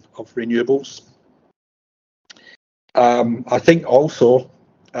introduction of renewables. I think also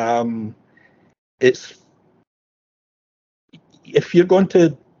it's if you're going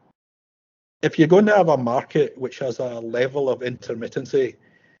to have a market which has a level of intermittency,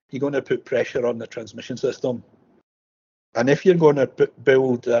 you're going to put pressure on the transmission system. And if you're going to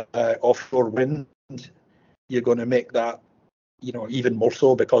build offshore wind, you're going to make that even more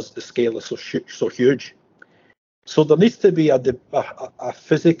so, because the scale is so huge. So there needs to be a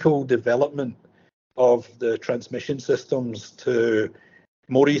physical development of the transmission systems to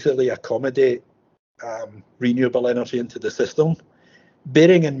more easily accommodate renewable energy into the system,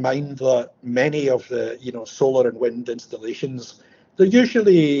 bearing in mind that many of the solar and wind installations, they're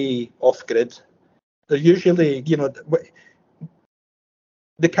usually off-grid. They're usually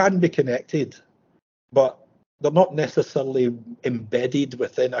they can be connected, but they're not necessarily embedded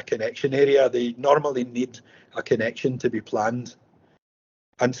within a connection area. They normally need a connection to be planned.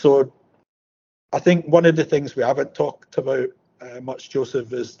 And so I think one of the things we haven't talked about much,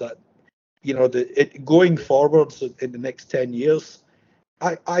 Joseph, is that going forwards in the next 10 years,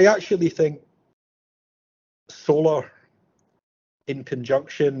 I actually think solar in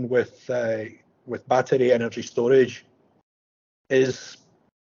conjunction with battery energy storage is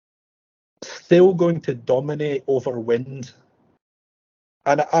still going to dominate over wind.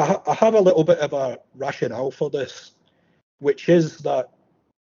 And I have a little bit of a rationale for this, which is that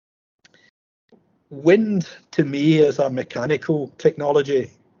wind to me is a mechanical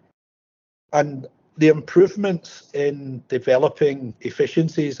technology, and the improvements in developing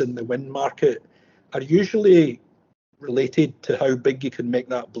efficiencies in the wind market are usually related to how big you can make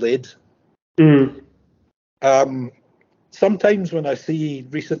that blade. Sometimes when I see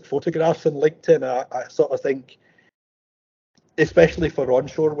recent photographs on LinkedIn, I sort of think, especially for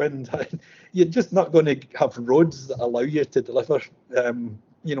onshore wind. You're just not going to have roads that allow you to deliver,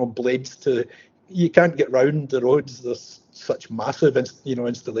 blades to. You can't get round the roads. There's such massive,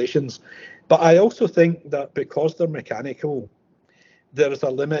 installations. But I also think that because they're mechanical, there is a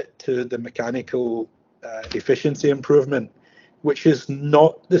limit to the mechanical efficiency improvement, which is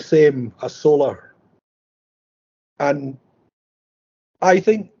not the same as solar. And I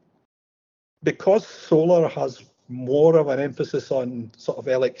think because solar has more of an emphasis on sort of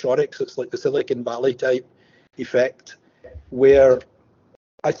electronics, it's like the Silicon Valley type effect, where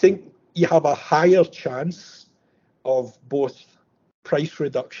I think you have a higher chance of both price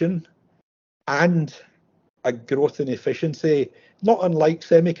reduction and a growth in efficiency, not unlike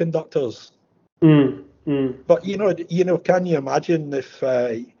semiconductors. But can you imagine if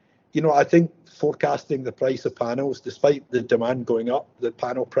I think forecasting the price of panels, despite the demand going up, the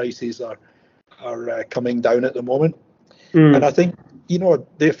panel prices are coming down at the moment. And I think the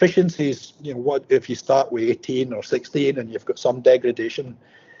efficiencies, what if you start with 18 or 16 and you've got some degradation,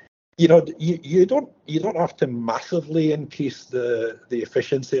 you don't have to massively increase the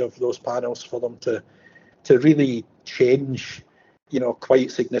efficiency of those panels for them to really change, quite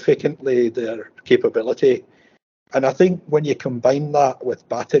significantly their capability. And I think when you combine that with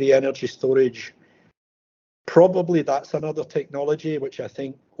battery energy storage, probably that's another technology which I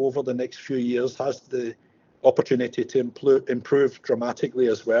think over the next few years has the opportunity to improve dramatically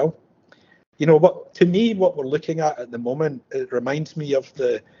as well. To me, what we're looking at the moment, it reminds me of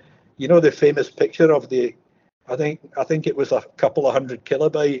the famous picture of I think it was a couple of 100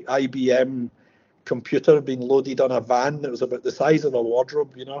 kilobyte IBM computer being loaded on a van that was about the size of a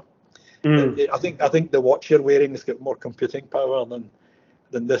wardrobe. I think the watch you're wearing has got more computing power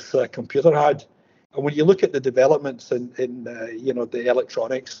than this computer had. And when you look at the developments in the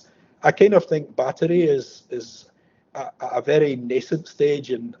electronics, I kind of think battery is a very nascent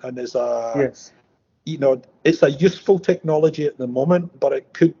stage and is yes. It's a useful technology at the moment, but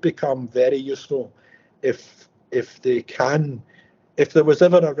it could become very useful if there was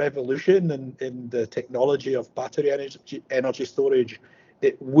ever a revolution in the technology of battery energy storage,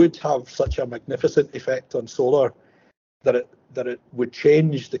 it would have such a magnificent effect on solar that it would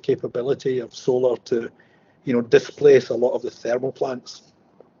change the capability of solar to, displace a lot of the thermal plants.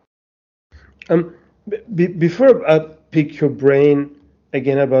 Before I pick your brain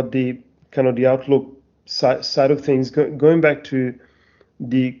again about the kind of the outlook side of things, going back to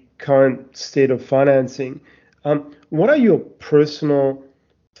the current state of financing, what are your personal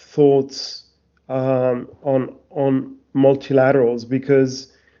thoughts on multilaterals?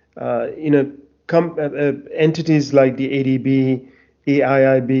 Because entities like the ADB,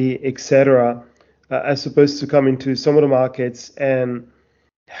 AIIB, etc., are supposed to come into some of the markets and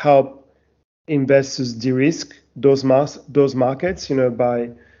help investors de-risk those markets, by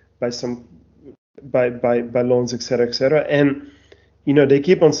loans, etc. And they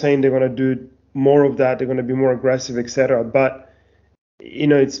keep on saying they're going to do more of that, they're going to be more aggressive, etc. But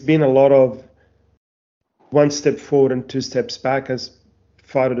it's been a lot of one step forward and two steps back as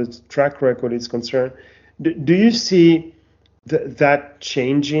far as the track record is concerned. Do you see that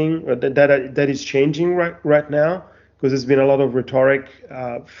changing, or that is changing right now? Because there's been a lot of rhetoric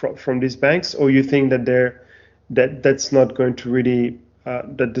from these banks, or you think that that's not going to really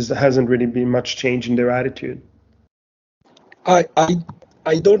that there hasn't really been much change in their attitude? I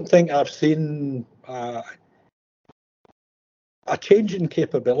don't think I've seen a change in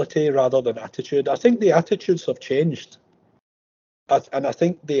capability rather than attitude. I think the attitudes have changed, and I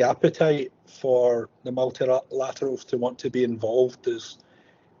think the appetite for the multilaterals to want to be involved is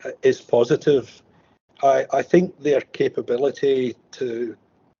positive. I think their capability to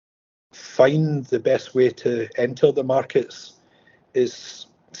find the best way to enter the markets is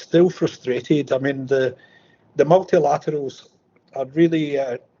still frustrated. I mean, the multilaterals are really,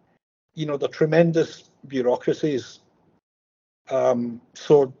 they're tremendous bureaucracies.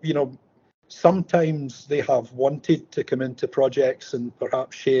 So, sometimes they have wanted to come into projects and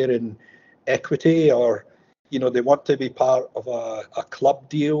perhaps share in equity, or, they want to be part of a club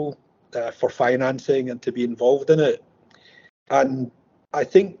deal for financing and to be involved in it. And I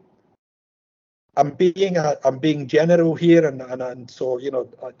think I'm being general here, and so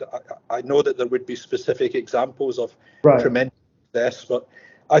I know that there would be specific examples of tremendous success, but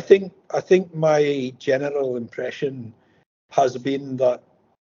I think my general impression has been that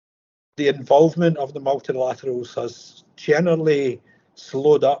the involvement of the multilaterals has generally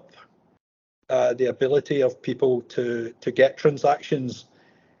slowed up the ability of people to get transactions.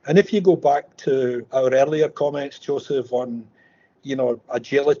 And if you go back to our earlier comments, Joseph, on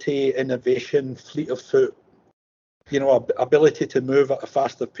agility, innovation, fleet of foot, ability to move at a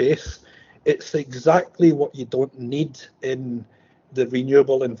faster pace. It's exactly what you don't need in the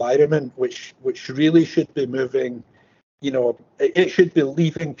renewable environment, which really should be moving. It should be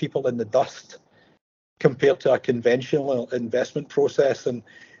leaving people in the dust compared to a conventional investment process. And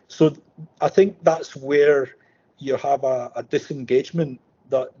so I think that's where you have a disengagement,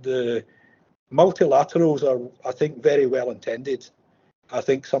 that the multilaterals are, I think, very well intended. I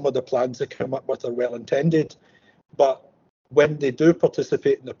think some of the plans they come up with are well intended, but when they do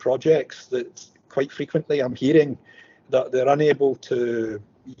participate in the projects, that quite frequently I'm hearing that they're unable to,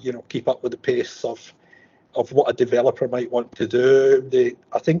 keep up with the pace of what a developer might want to do.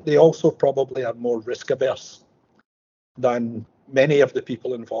 I think they also probably are more risk averse than many of the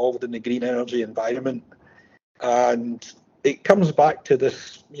people involved in the green energy environment. And it comes back to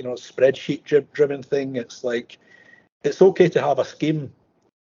this, spreadsheet driven thing. It's like, it's okay to have a scheme,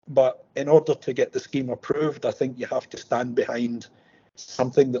 but in order to get the scheme approved, I think you have to stand behind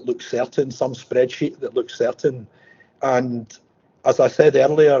something that looks certain, some spreadsheet that looks certain. And as I said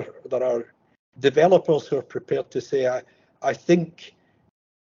earlier, there are developers who are prepared to say, I think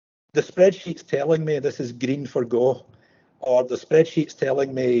the spreadsheet's telling me this is green for go, or the spreadsheet's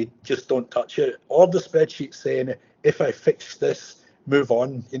telling me just don't touch it, or the spreadsheet's saying if I fix this, move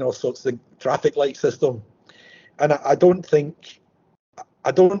on, so it's the traffic light system. And I don't think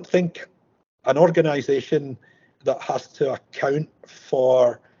an organisation that has to account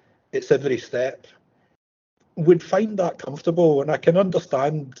for its every step would find that comfortable. And I can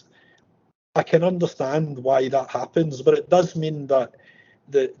understand why that happens, but it does mean that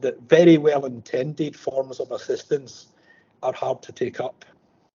the very well intended forms of assistance are hard to take up.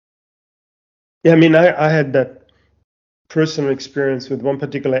 Yeah, I mean, I had that personal experience with one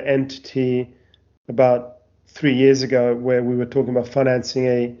particular entity about 3 years ago, where we were talking about financing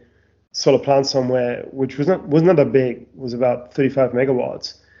a solar plant somewhere, which was not that big. It was about 35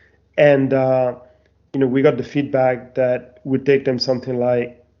 megawatts, and we got the feedback that would take them something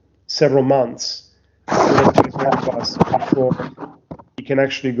like several months for them to get back to us before you can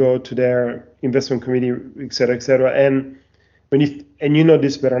actually go to their investment committee, et cetera, et cetera. And you know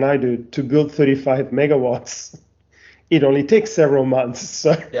this better than I do, to build 35 megawatts, it only takes several months.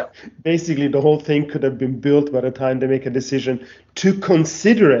 So yeah. Basically, the whole thing could have been built by the time they make a decision to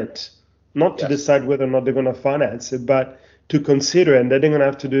consider it, not to decide whether or not they're going to finance it, but to consider it. And then they're going to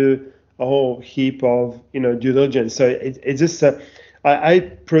have to do a whole heap of due diligence. So it's just I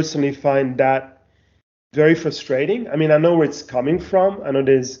personally find that very frustrating. I mean, I know where it's coming from. I know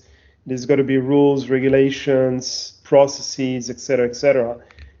there's got to be rules, regulations, processes, et cetera.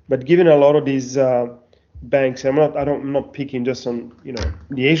 But given a lot of these banks, I'm not picking just on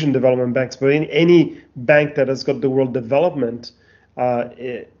the Asian development banks, but in any bank that has got the world development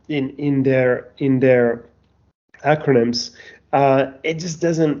in their acronyms, it just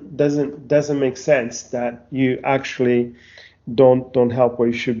doesn't make sense that you actually don't help where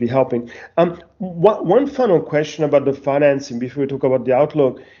you should be helping. One final question about the financing before we talk about the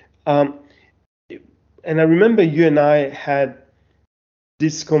outlook. And I remember you and I had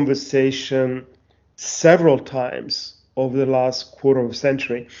this conversation several times over the last quarter of a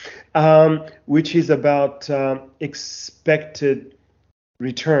century, which is about expected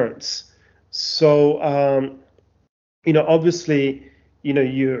returns. So, obviously,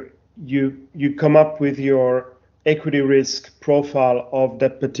 you come up with your equity risk profile of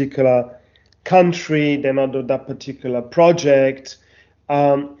that particular country, then under that particular project.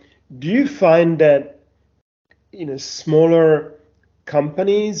 Do you find that smaller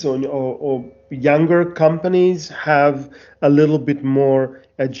companies or younger companies have a little bit more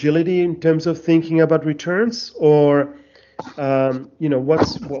agility in terms of thinking about returns, or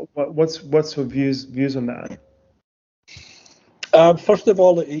what's your views on that? First of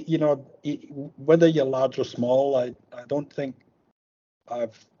all, whether you're large or small, I don't think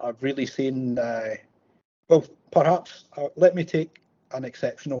I've really seen. Well, perhaps let me take an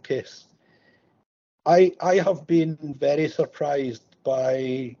exceptional case. I have been very surprised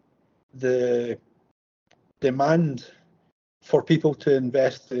by the demand for people to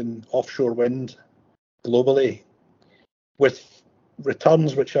invest in offshore wind globally, with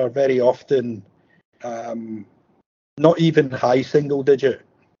returns which are very often not even high single digit.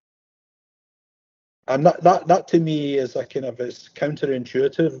 And that to me is is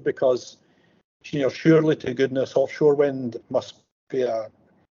counterintuitive, because surely to goodness offshore wind must be a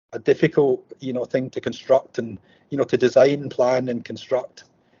difficult thing to construct and to design, plan and construct,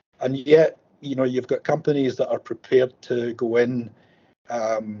 and yet you've got companies that are prepared to go in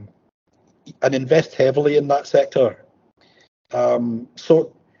and invest heavily in that sector.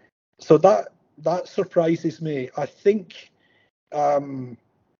 So that surprises me. I think there's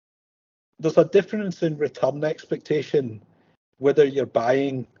a difference in return expectation whether you're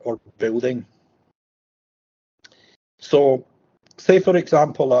buying or building. So, say for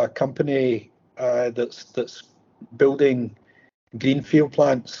example, a company that's building greenfield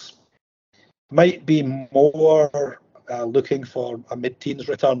plants might be more looking for a mid-teens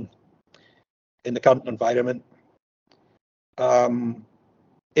return in the current environment. But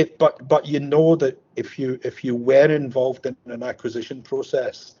you know that if you were involved in an acquisition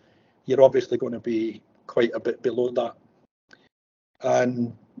process, you're obviously going to be quite a bit below that.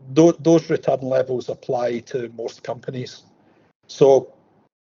 And those return levels apply to most companies. So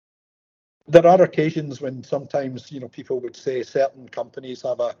there are occasions when sometimes people would say certain companies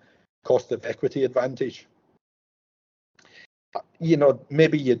have a cost of equity advantage.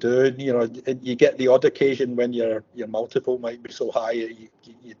 Maybe you do. You get the odd occasion when your multiple might be so high,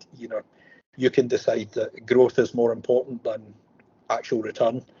 you can decide that growth is more important than actual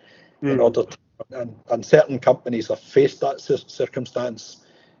return. In order to, and certain companies have faced that circumstance,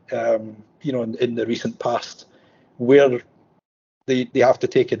 in the recent past, where they have to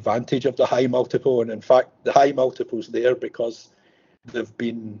take advantage of the high multiple, and in fact, the high multiple's there because they're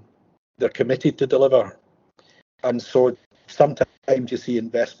committed to deliver, and so sometimes you see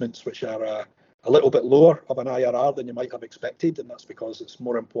investments which are a little bit lower of an IRR than you might have expected, and that's because it's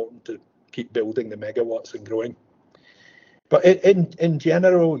more important to keep building the megawatts and growing. But in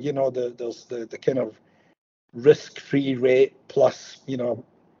general, there's the kind of risk-free rate plus,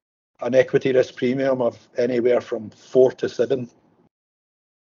 an equity risk premium of anywhere from 4 to 7.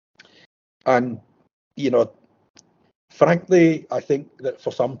 And, frankly, I think that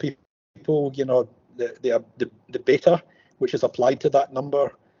for some people, the beta, which is applied to that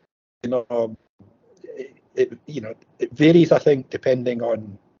number, it varies, I think, depending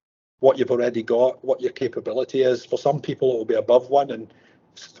on what you've already got, what your capability is. For some people, it will be above 1, and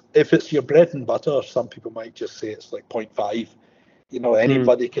if it's your bread and butter, some people might just say it's like 0.5.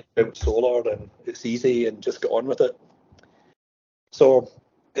 Anybody can build solar, and it's easy, and just get on with it. So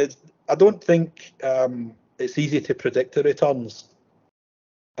I don't think it's easy to predict the returns.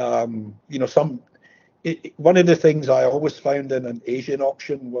 One of the things I always found in an Asian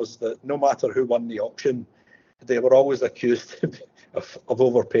auction was that no matter who won the auction, they were always accused of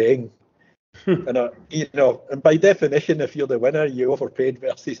overpaying. And and by definition, if you're the winner, you overpaid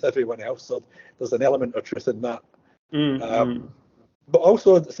versus everyone else. So there's an element of truth in that. But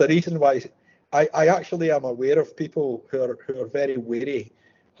also, it's the reason why I actually am aware of people who are very wary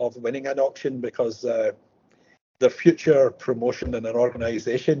of winning an auction, because their future promotion in an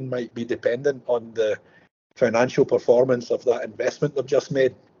organisation might be dependent on the financial performance of that investment they've just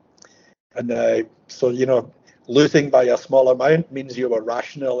made. And so losing by a small amount means you were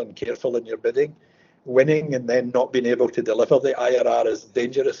rational and careful in your bidding. Winning and then not being able to deliver the IRR is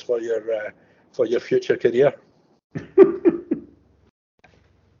dangerous for your future career.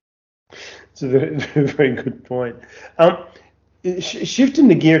 It's a very, very good point. Shifting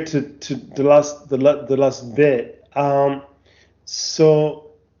the gear to the last bit.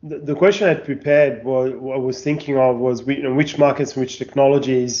 So the question I prepared was thinking of was which markets, which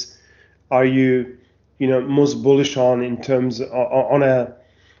technologies are you most bullish on in terms on a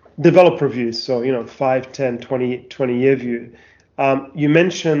developer view, so 5, 10, 20 year view. You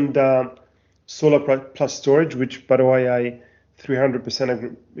mentioned solar plus storage, which, by the way, I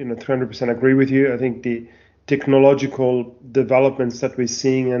 300% agree with you. I think the technological developments that we're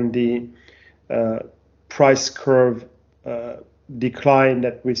seeing and the price curve decline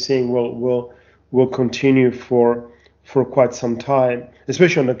that we're seeing will continue for quite some time,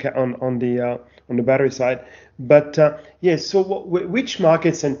 especially on the battery side. But so which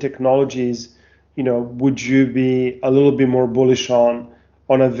markets and technologies would you be a little bit more bullish on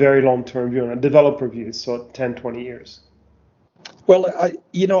a very long-term view, on a developer view, so 10, 20 years? Well,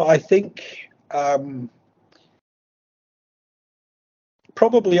 I think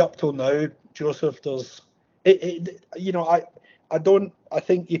probably up till now, Joseph, there's I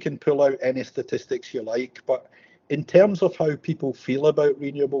think you can pull out any statistics you like, but in terms of how people feel about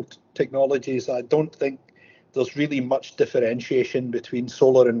renewable technologies, I don't think there's really much differentiation between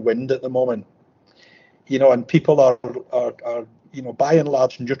solar and wind at the moment. And people are by and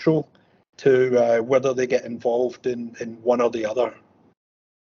large neutral to whether they get involved in one or the other.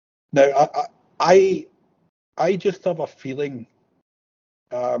 Now, I just have a feeling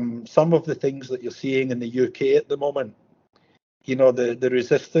some of the things that you're seeing in the UK at the moment, the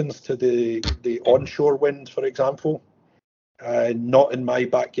resistance to the onshore wind, for example, not in my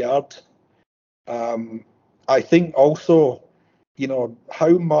backyard. I think also, how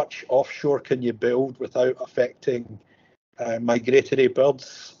much offshore can you build without affecting migratory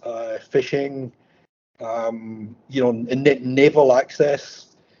birds, fishing, naval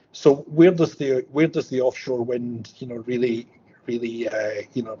access? So where does the offshore wind, really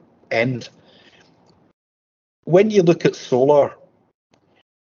end? When you look at solar,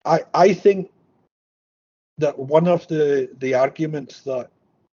 I think that one of the arguments that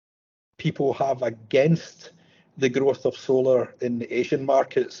people have against the growth of solar in the Asian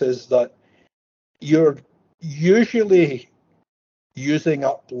markets is that you're usually using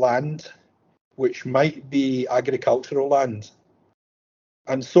up land which might be agricultural land.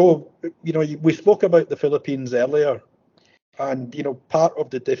 And so, we spoke about the Philippines earlier, and, part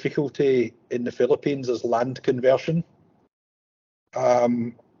of the difficulty in the Philippines is land conversion.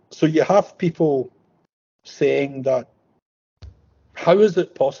 So you have people saying that, how is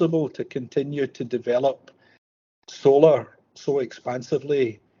it possible to continue to develop solar so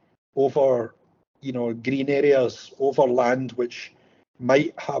expansively over, green areas, over land which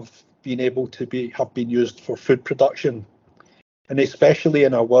might have been able to have been used for food production, and especially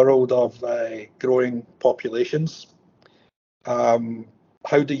in a world of growing populations?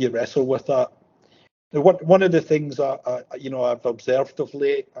 How do you wrestle with that? Now, one of the things I've observed of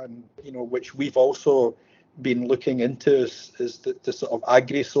late, and which we've also been looking into, is the sort of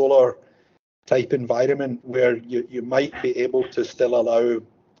agri-solar type environment where you might be able to still allow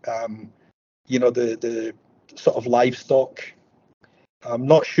the sort of livestock. I'm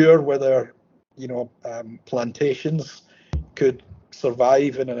not sure whether plantations could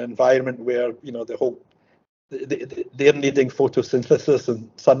survive in an environment where they're needing photosynthesis and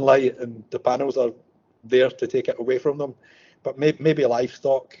sunlight, and the panels are there to take it away from them. But maybe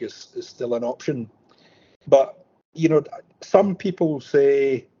livestock is still an option. But some people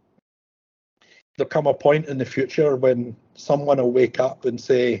say there'll come a point in the future when someone will wake up and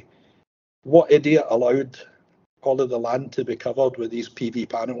say, what idiot allowed all of the land to be covered with these PV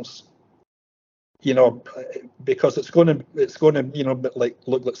panels? Because it's going to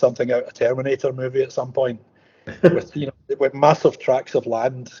look like something out of a Terminator movie at some point, with massive tracts of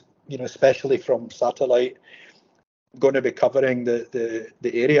land, especially from satellite, going to be covering the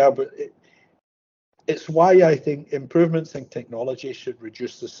area. But it's why I think improvements in technology should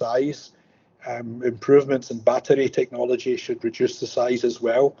reduce the size. Improvements in battery technology should reduce the size as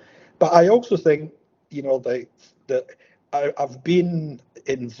well. But I also think, that I've been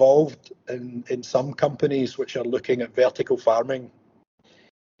involved in some companies which are looking at vertical farming.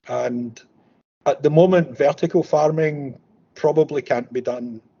 And at the moment, vertical farming probably can't be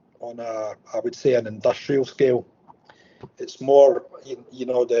done on I would say, an industrial scale. It's more,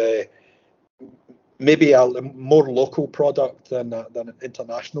 maybe a more local product than an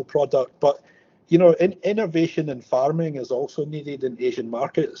international product. But innovation in farming is also needed in Asian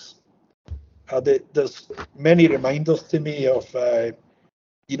markets. There's many reminders to me of how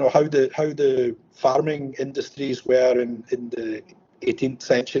the farming industries were in the 18th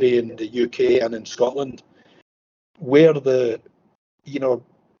century in the UK and in Scotland, where the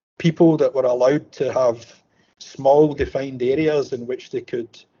people that were allowed to have small defined areas in which they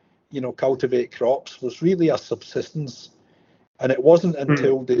could cultivate crops was really a subsistence. And it wasn't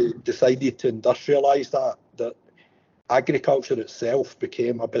until they decided to industrialize that agriculture itself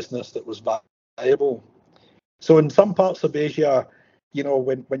became a business that was viable. So in some parts of Asia,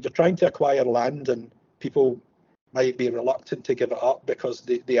 when you're trying to acquire land, and people might be reluctant to give it up because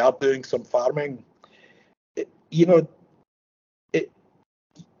they are doing some farming, it's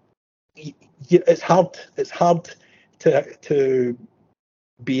hard to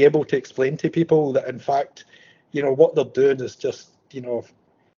be able to explain to people that, in fact, what they're doing is just,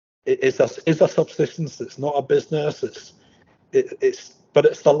 it's a subsistence. It's not a business. But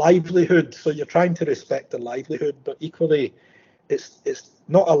it's the livelihood. So you're trying to respect the livelihood, but equally, it's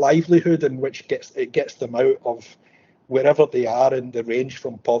not a livelihood in which gets them out of wherever they are in the range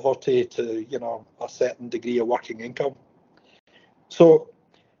from poverty to a certain degree of working income. So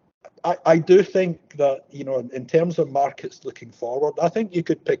I do think that in terms of markets looking forward, I think you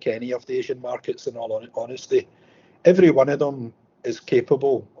could pick any of the Asian markets. In all honesty, every one of them is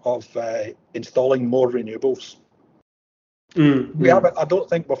capable of installing more renewables. I don't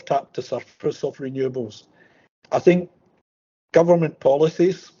think we've tapped the surface of renewables. I think government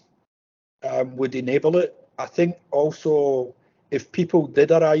policies would enable it. I think also, if people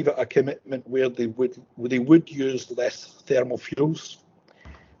did arrive at a commitment where they would use less thermal fuels,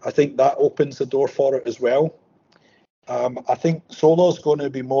 I think that opens the door for it as well. I think solar is going to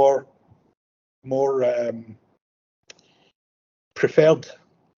be more preferred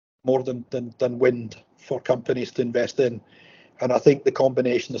more than wind for companies to invest in. And I think the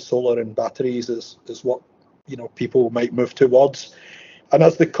combination of solar and batteries is what people might move towards. And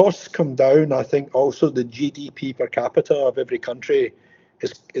as the costs come down, I think also the GDP per capita of every country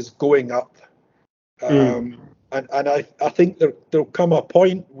is going up. And I think there'll come a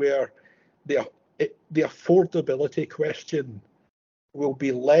point where the affordability question will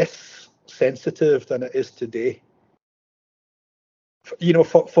be less sensitive than it is today.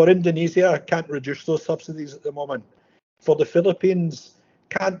 For Indonesia, can't reduce those subsidies at the moment. For the Philippines,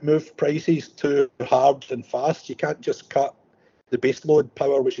 can't move prices too hard and fast. You can't just cut the baseload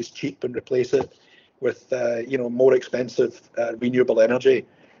power, which is cheap, and replace it with more expensive renewable energy.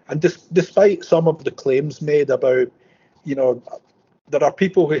 And despite some of the claims made about, there are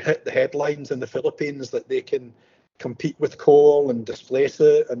people who hit the headlines in the Philippines that they can compete with coal and displace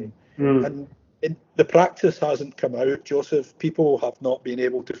it, and the practice hasn't come out, Joseph. People have not been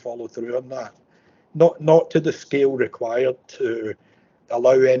able to follow through on that, not to the scale required to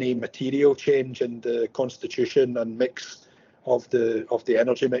allow any material change in the constitution and mix of the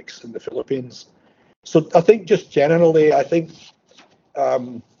energy mix in the Philippines. So I think just generally, I think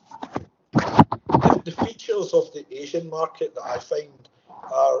the features of the Asian market that I find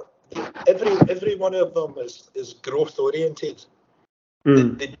are every one of them is growth oriented.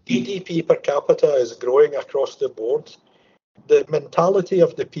 The GDP per capita is growing across the board. The mentality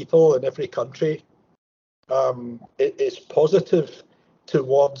of the people in every country is positive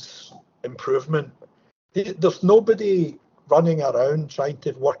towards improvement. There's nobody running around trying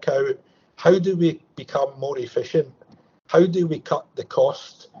to work out how do we become more efficient? How do we cut the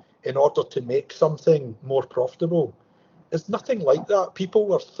cost in order to make something more profitable? There's nothing like that.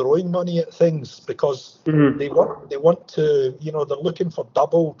 People are throwing money at things because they want to, they're looking for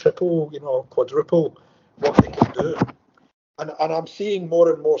double, triple, quadruple what they can do. And I'm seeing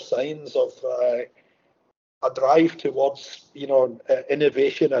more and more signs of a drive towards,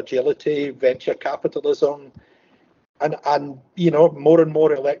 innovation, agility, venture capitalism, and more and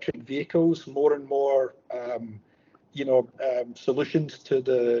more electric vehicles, more and more solutions to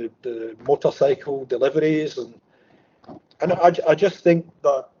the motorcycle deliveries, and I just think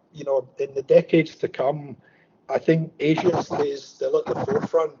that in the decades to come, I think Asia stays still at the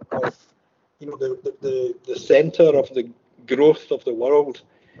forefront of the center of the growth of the world,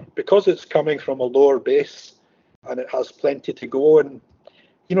 because it's coming from a lower base and it has plenty to go. And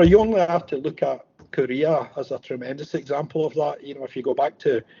you only have to look at Korea as a tremendous example of that. If you go back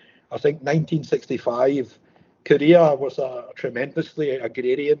to, I think, 1965, Korea was a tremendously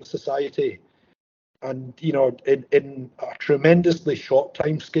agrarian society, and in a tremendously short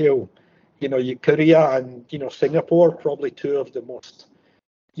time scale, Korea and Singapore, probably two of the most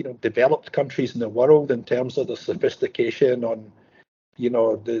developed countries in the world in terms of the sophistication on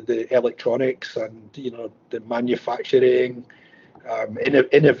the electronics and the manufacturing,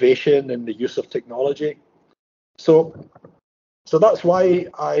 innovation and the use of technology. So that's why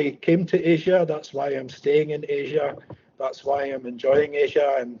I came to Asia. That's why I'm staying in Asia. That's why I'm enjoying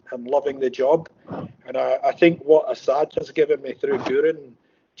Asia and I'm loving the job. And I think what Assad has given me through Gurun,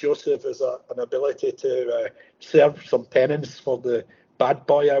 Joseph, is an ability to serve some penance for the bad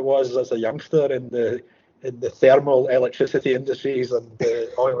boy I was as a youngster in the thermal electricity industries and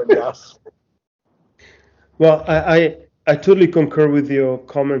oil and gas. Well, I totally concur with your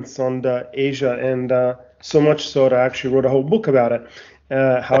comments on Asia, and so much so that I actually wrote a whole book about it.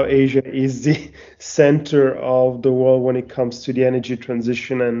 How Asia is the center of the world when it comes to the energy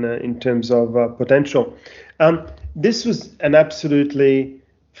transition and in terms of potential. This was an absolutely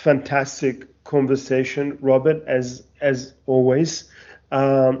fantastic conversation, Robert, as always.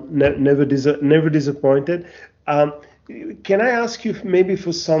 Never disappointed. Can I ask you maybe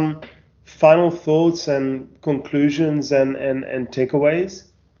for some final thoughts and conclusions and takeaways?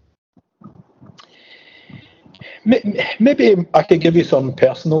 Maybe I could give you some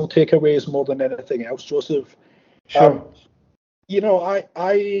personal takeaways more than anything else, Joseph. Sure.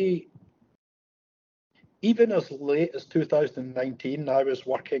 I even as late as 2019, I was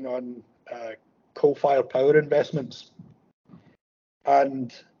working on coal-fired power investments,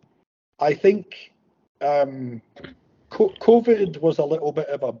 and I think COVID was a little bit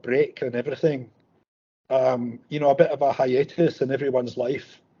of a break in everything. A bit of a hiatus in everyone's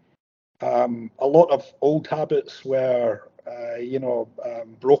life. A lot of old habits were,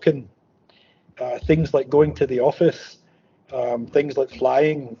 broken. Things like going to the office, things like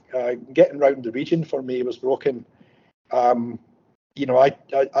flying, getting around the region for me was broken. I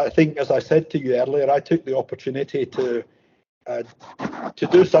think, as I said to you earlier, I took the opportunity to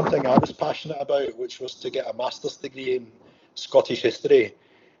do something I was passionate about, which was to get a master's degree in Scottish history.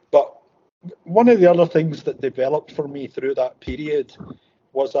 But one of the other things that developed for me through that period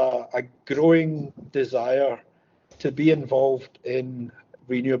was a growing desire to be involved in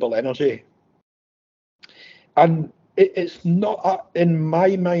renewable energy. And it's not, in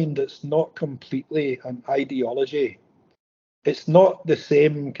my mind, it's not completely an ideology. It's not the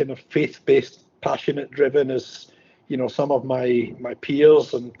same kind of faith-based, passionate driven as, some of my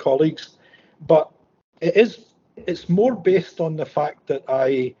peers and colleagues, but it's more based on the fact that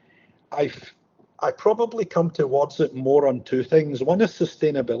I probably come towards it more on two things. One is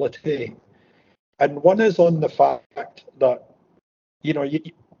sustainability, and one is on the fact that, you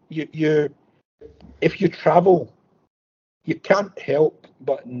if you travel, you can't help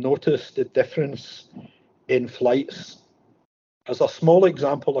but notice the difference in flights. As a small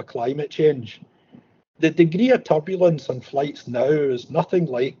example of climate change, the degree of turbulence on flights now is nothing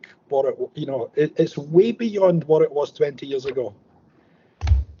like what it's way beyond what it was 20 years ago.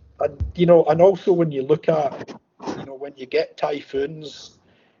 And, and also when you look at, when you get typhoons,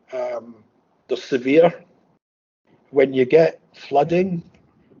 they're severe. When you get flooding,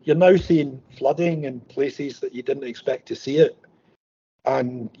 you're now seeing flooding in places that you didn't expect to see it.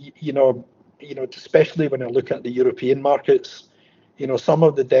 And, especially when I look at the European markets, some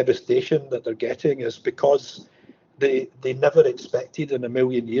of the devastation that they're getting is because they never expected in a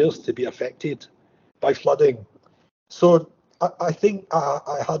million years to be affected by flooding. So I think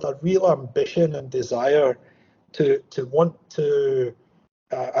I had a real ambition and desire to want to,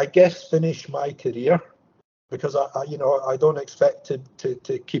 I guess, finish my career, because I don't expect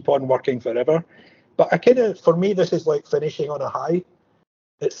to keep on working forever. But for me, this is like finishing on a high.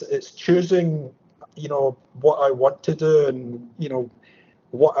 It's choosing, what I want to do and,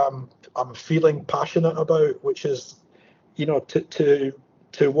 what I'm feeling passionate about, which is,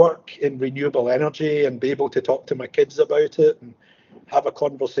 to work in renewable energy and be able to talk to my kids about it and have a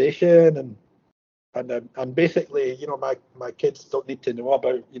conversation and basically, my kids don't need to know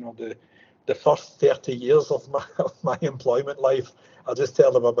about, the first 30 years of my employment life. I'll just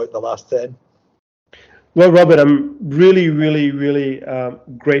tell them about the last 10. Well, Robert, I'm really, really, really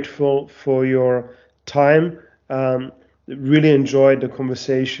grateful for your time. Really enjoyed the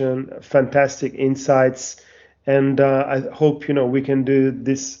conversation, fantastic insights, and I hope we can do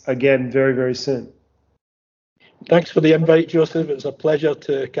this again very, very soon. Thanks for the invite, Joseph. It's a pleasure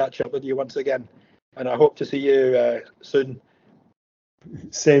to catch up with you once again, and I hope to see you soon.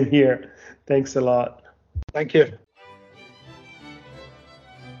 Same here. Thanks a lot. Thank you.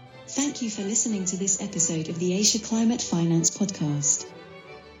 Thank you for listening to this episode of the Asia Climate Finance Podcast.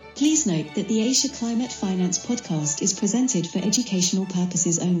 Please note that the Asia Climate Finance Podcast is presented for educational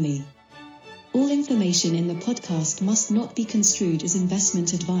purposes only. All information in the podcast must not be construed as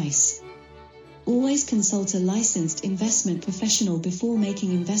investment advice. Always consult a licensed investment professional before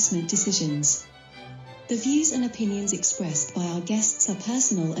making investment decisions. The views and opinions expressed by our guests are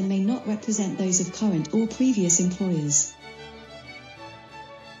personal and may not represent those of current or previous employers.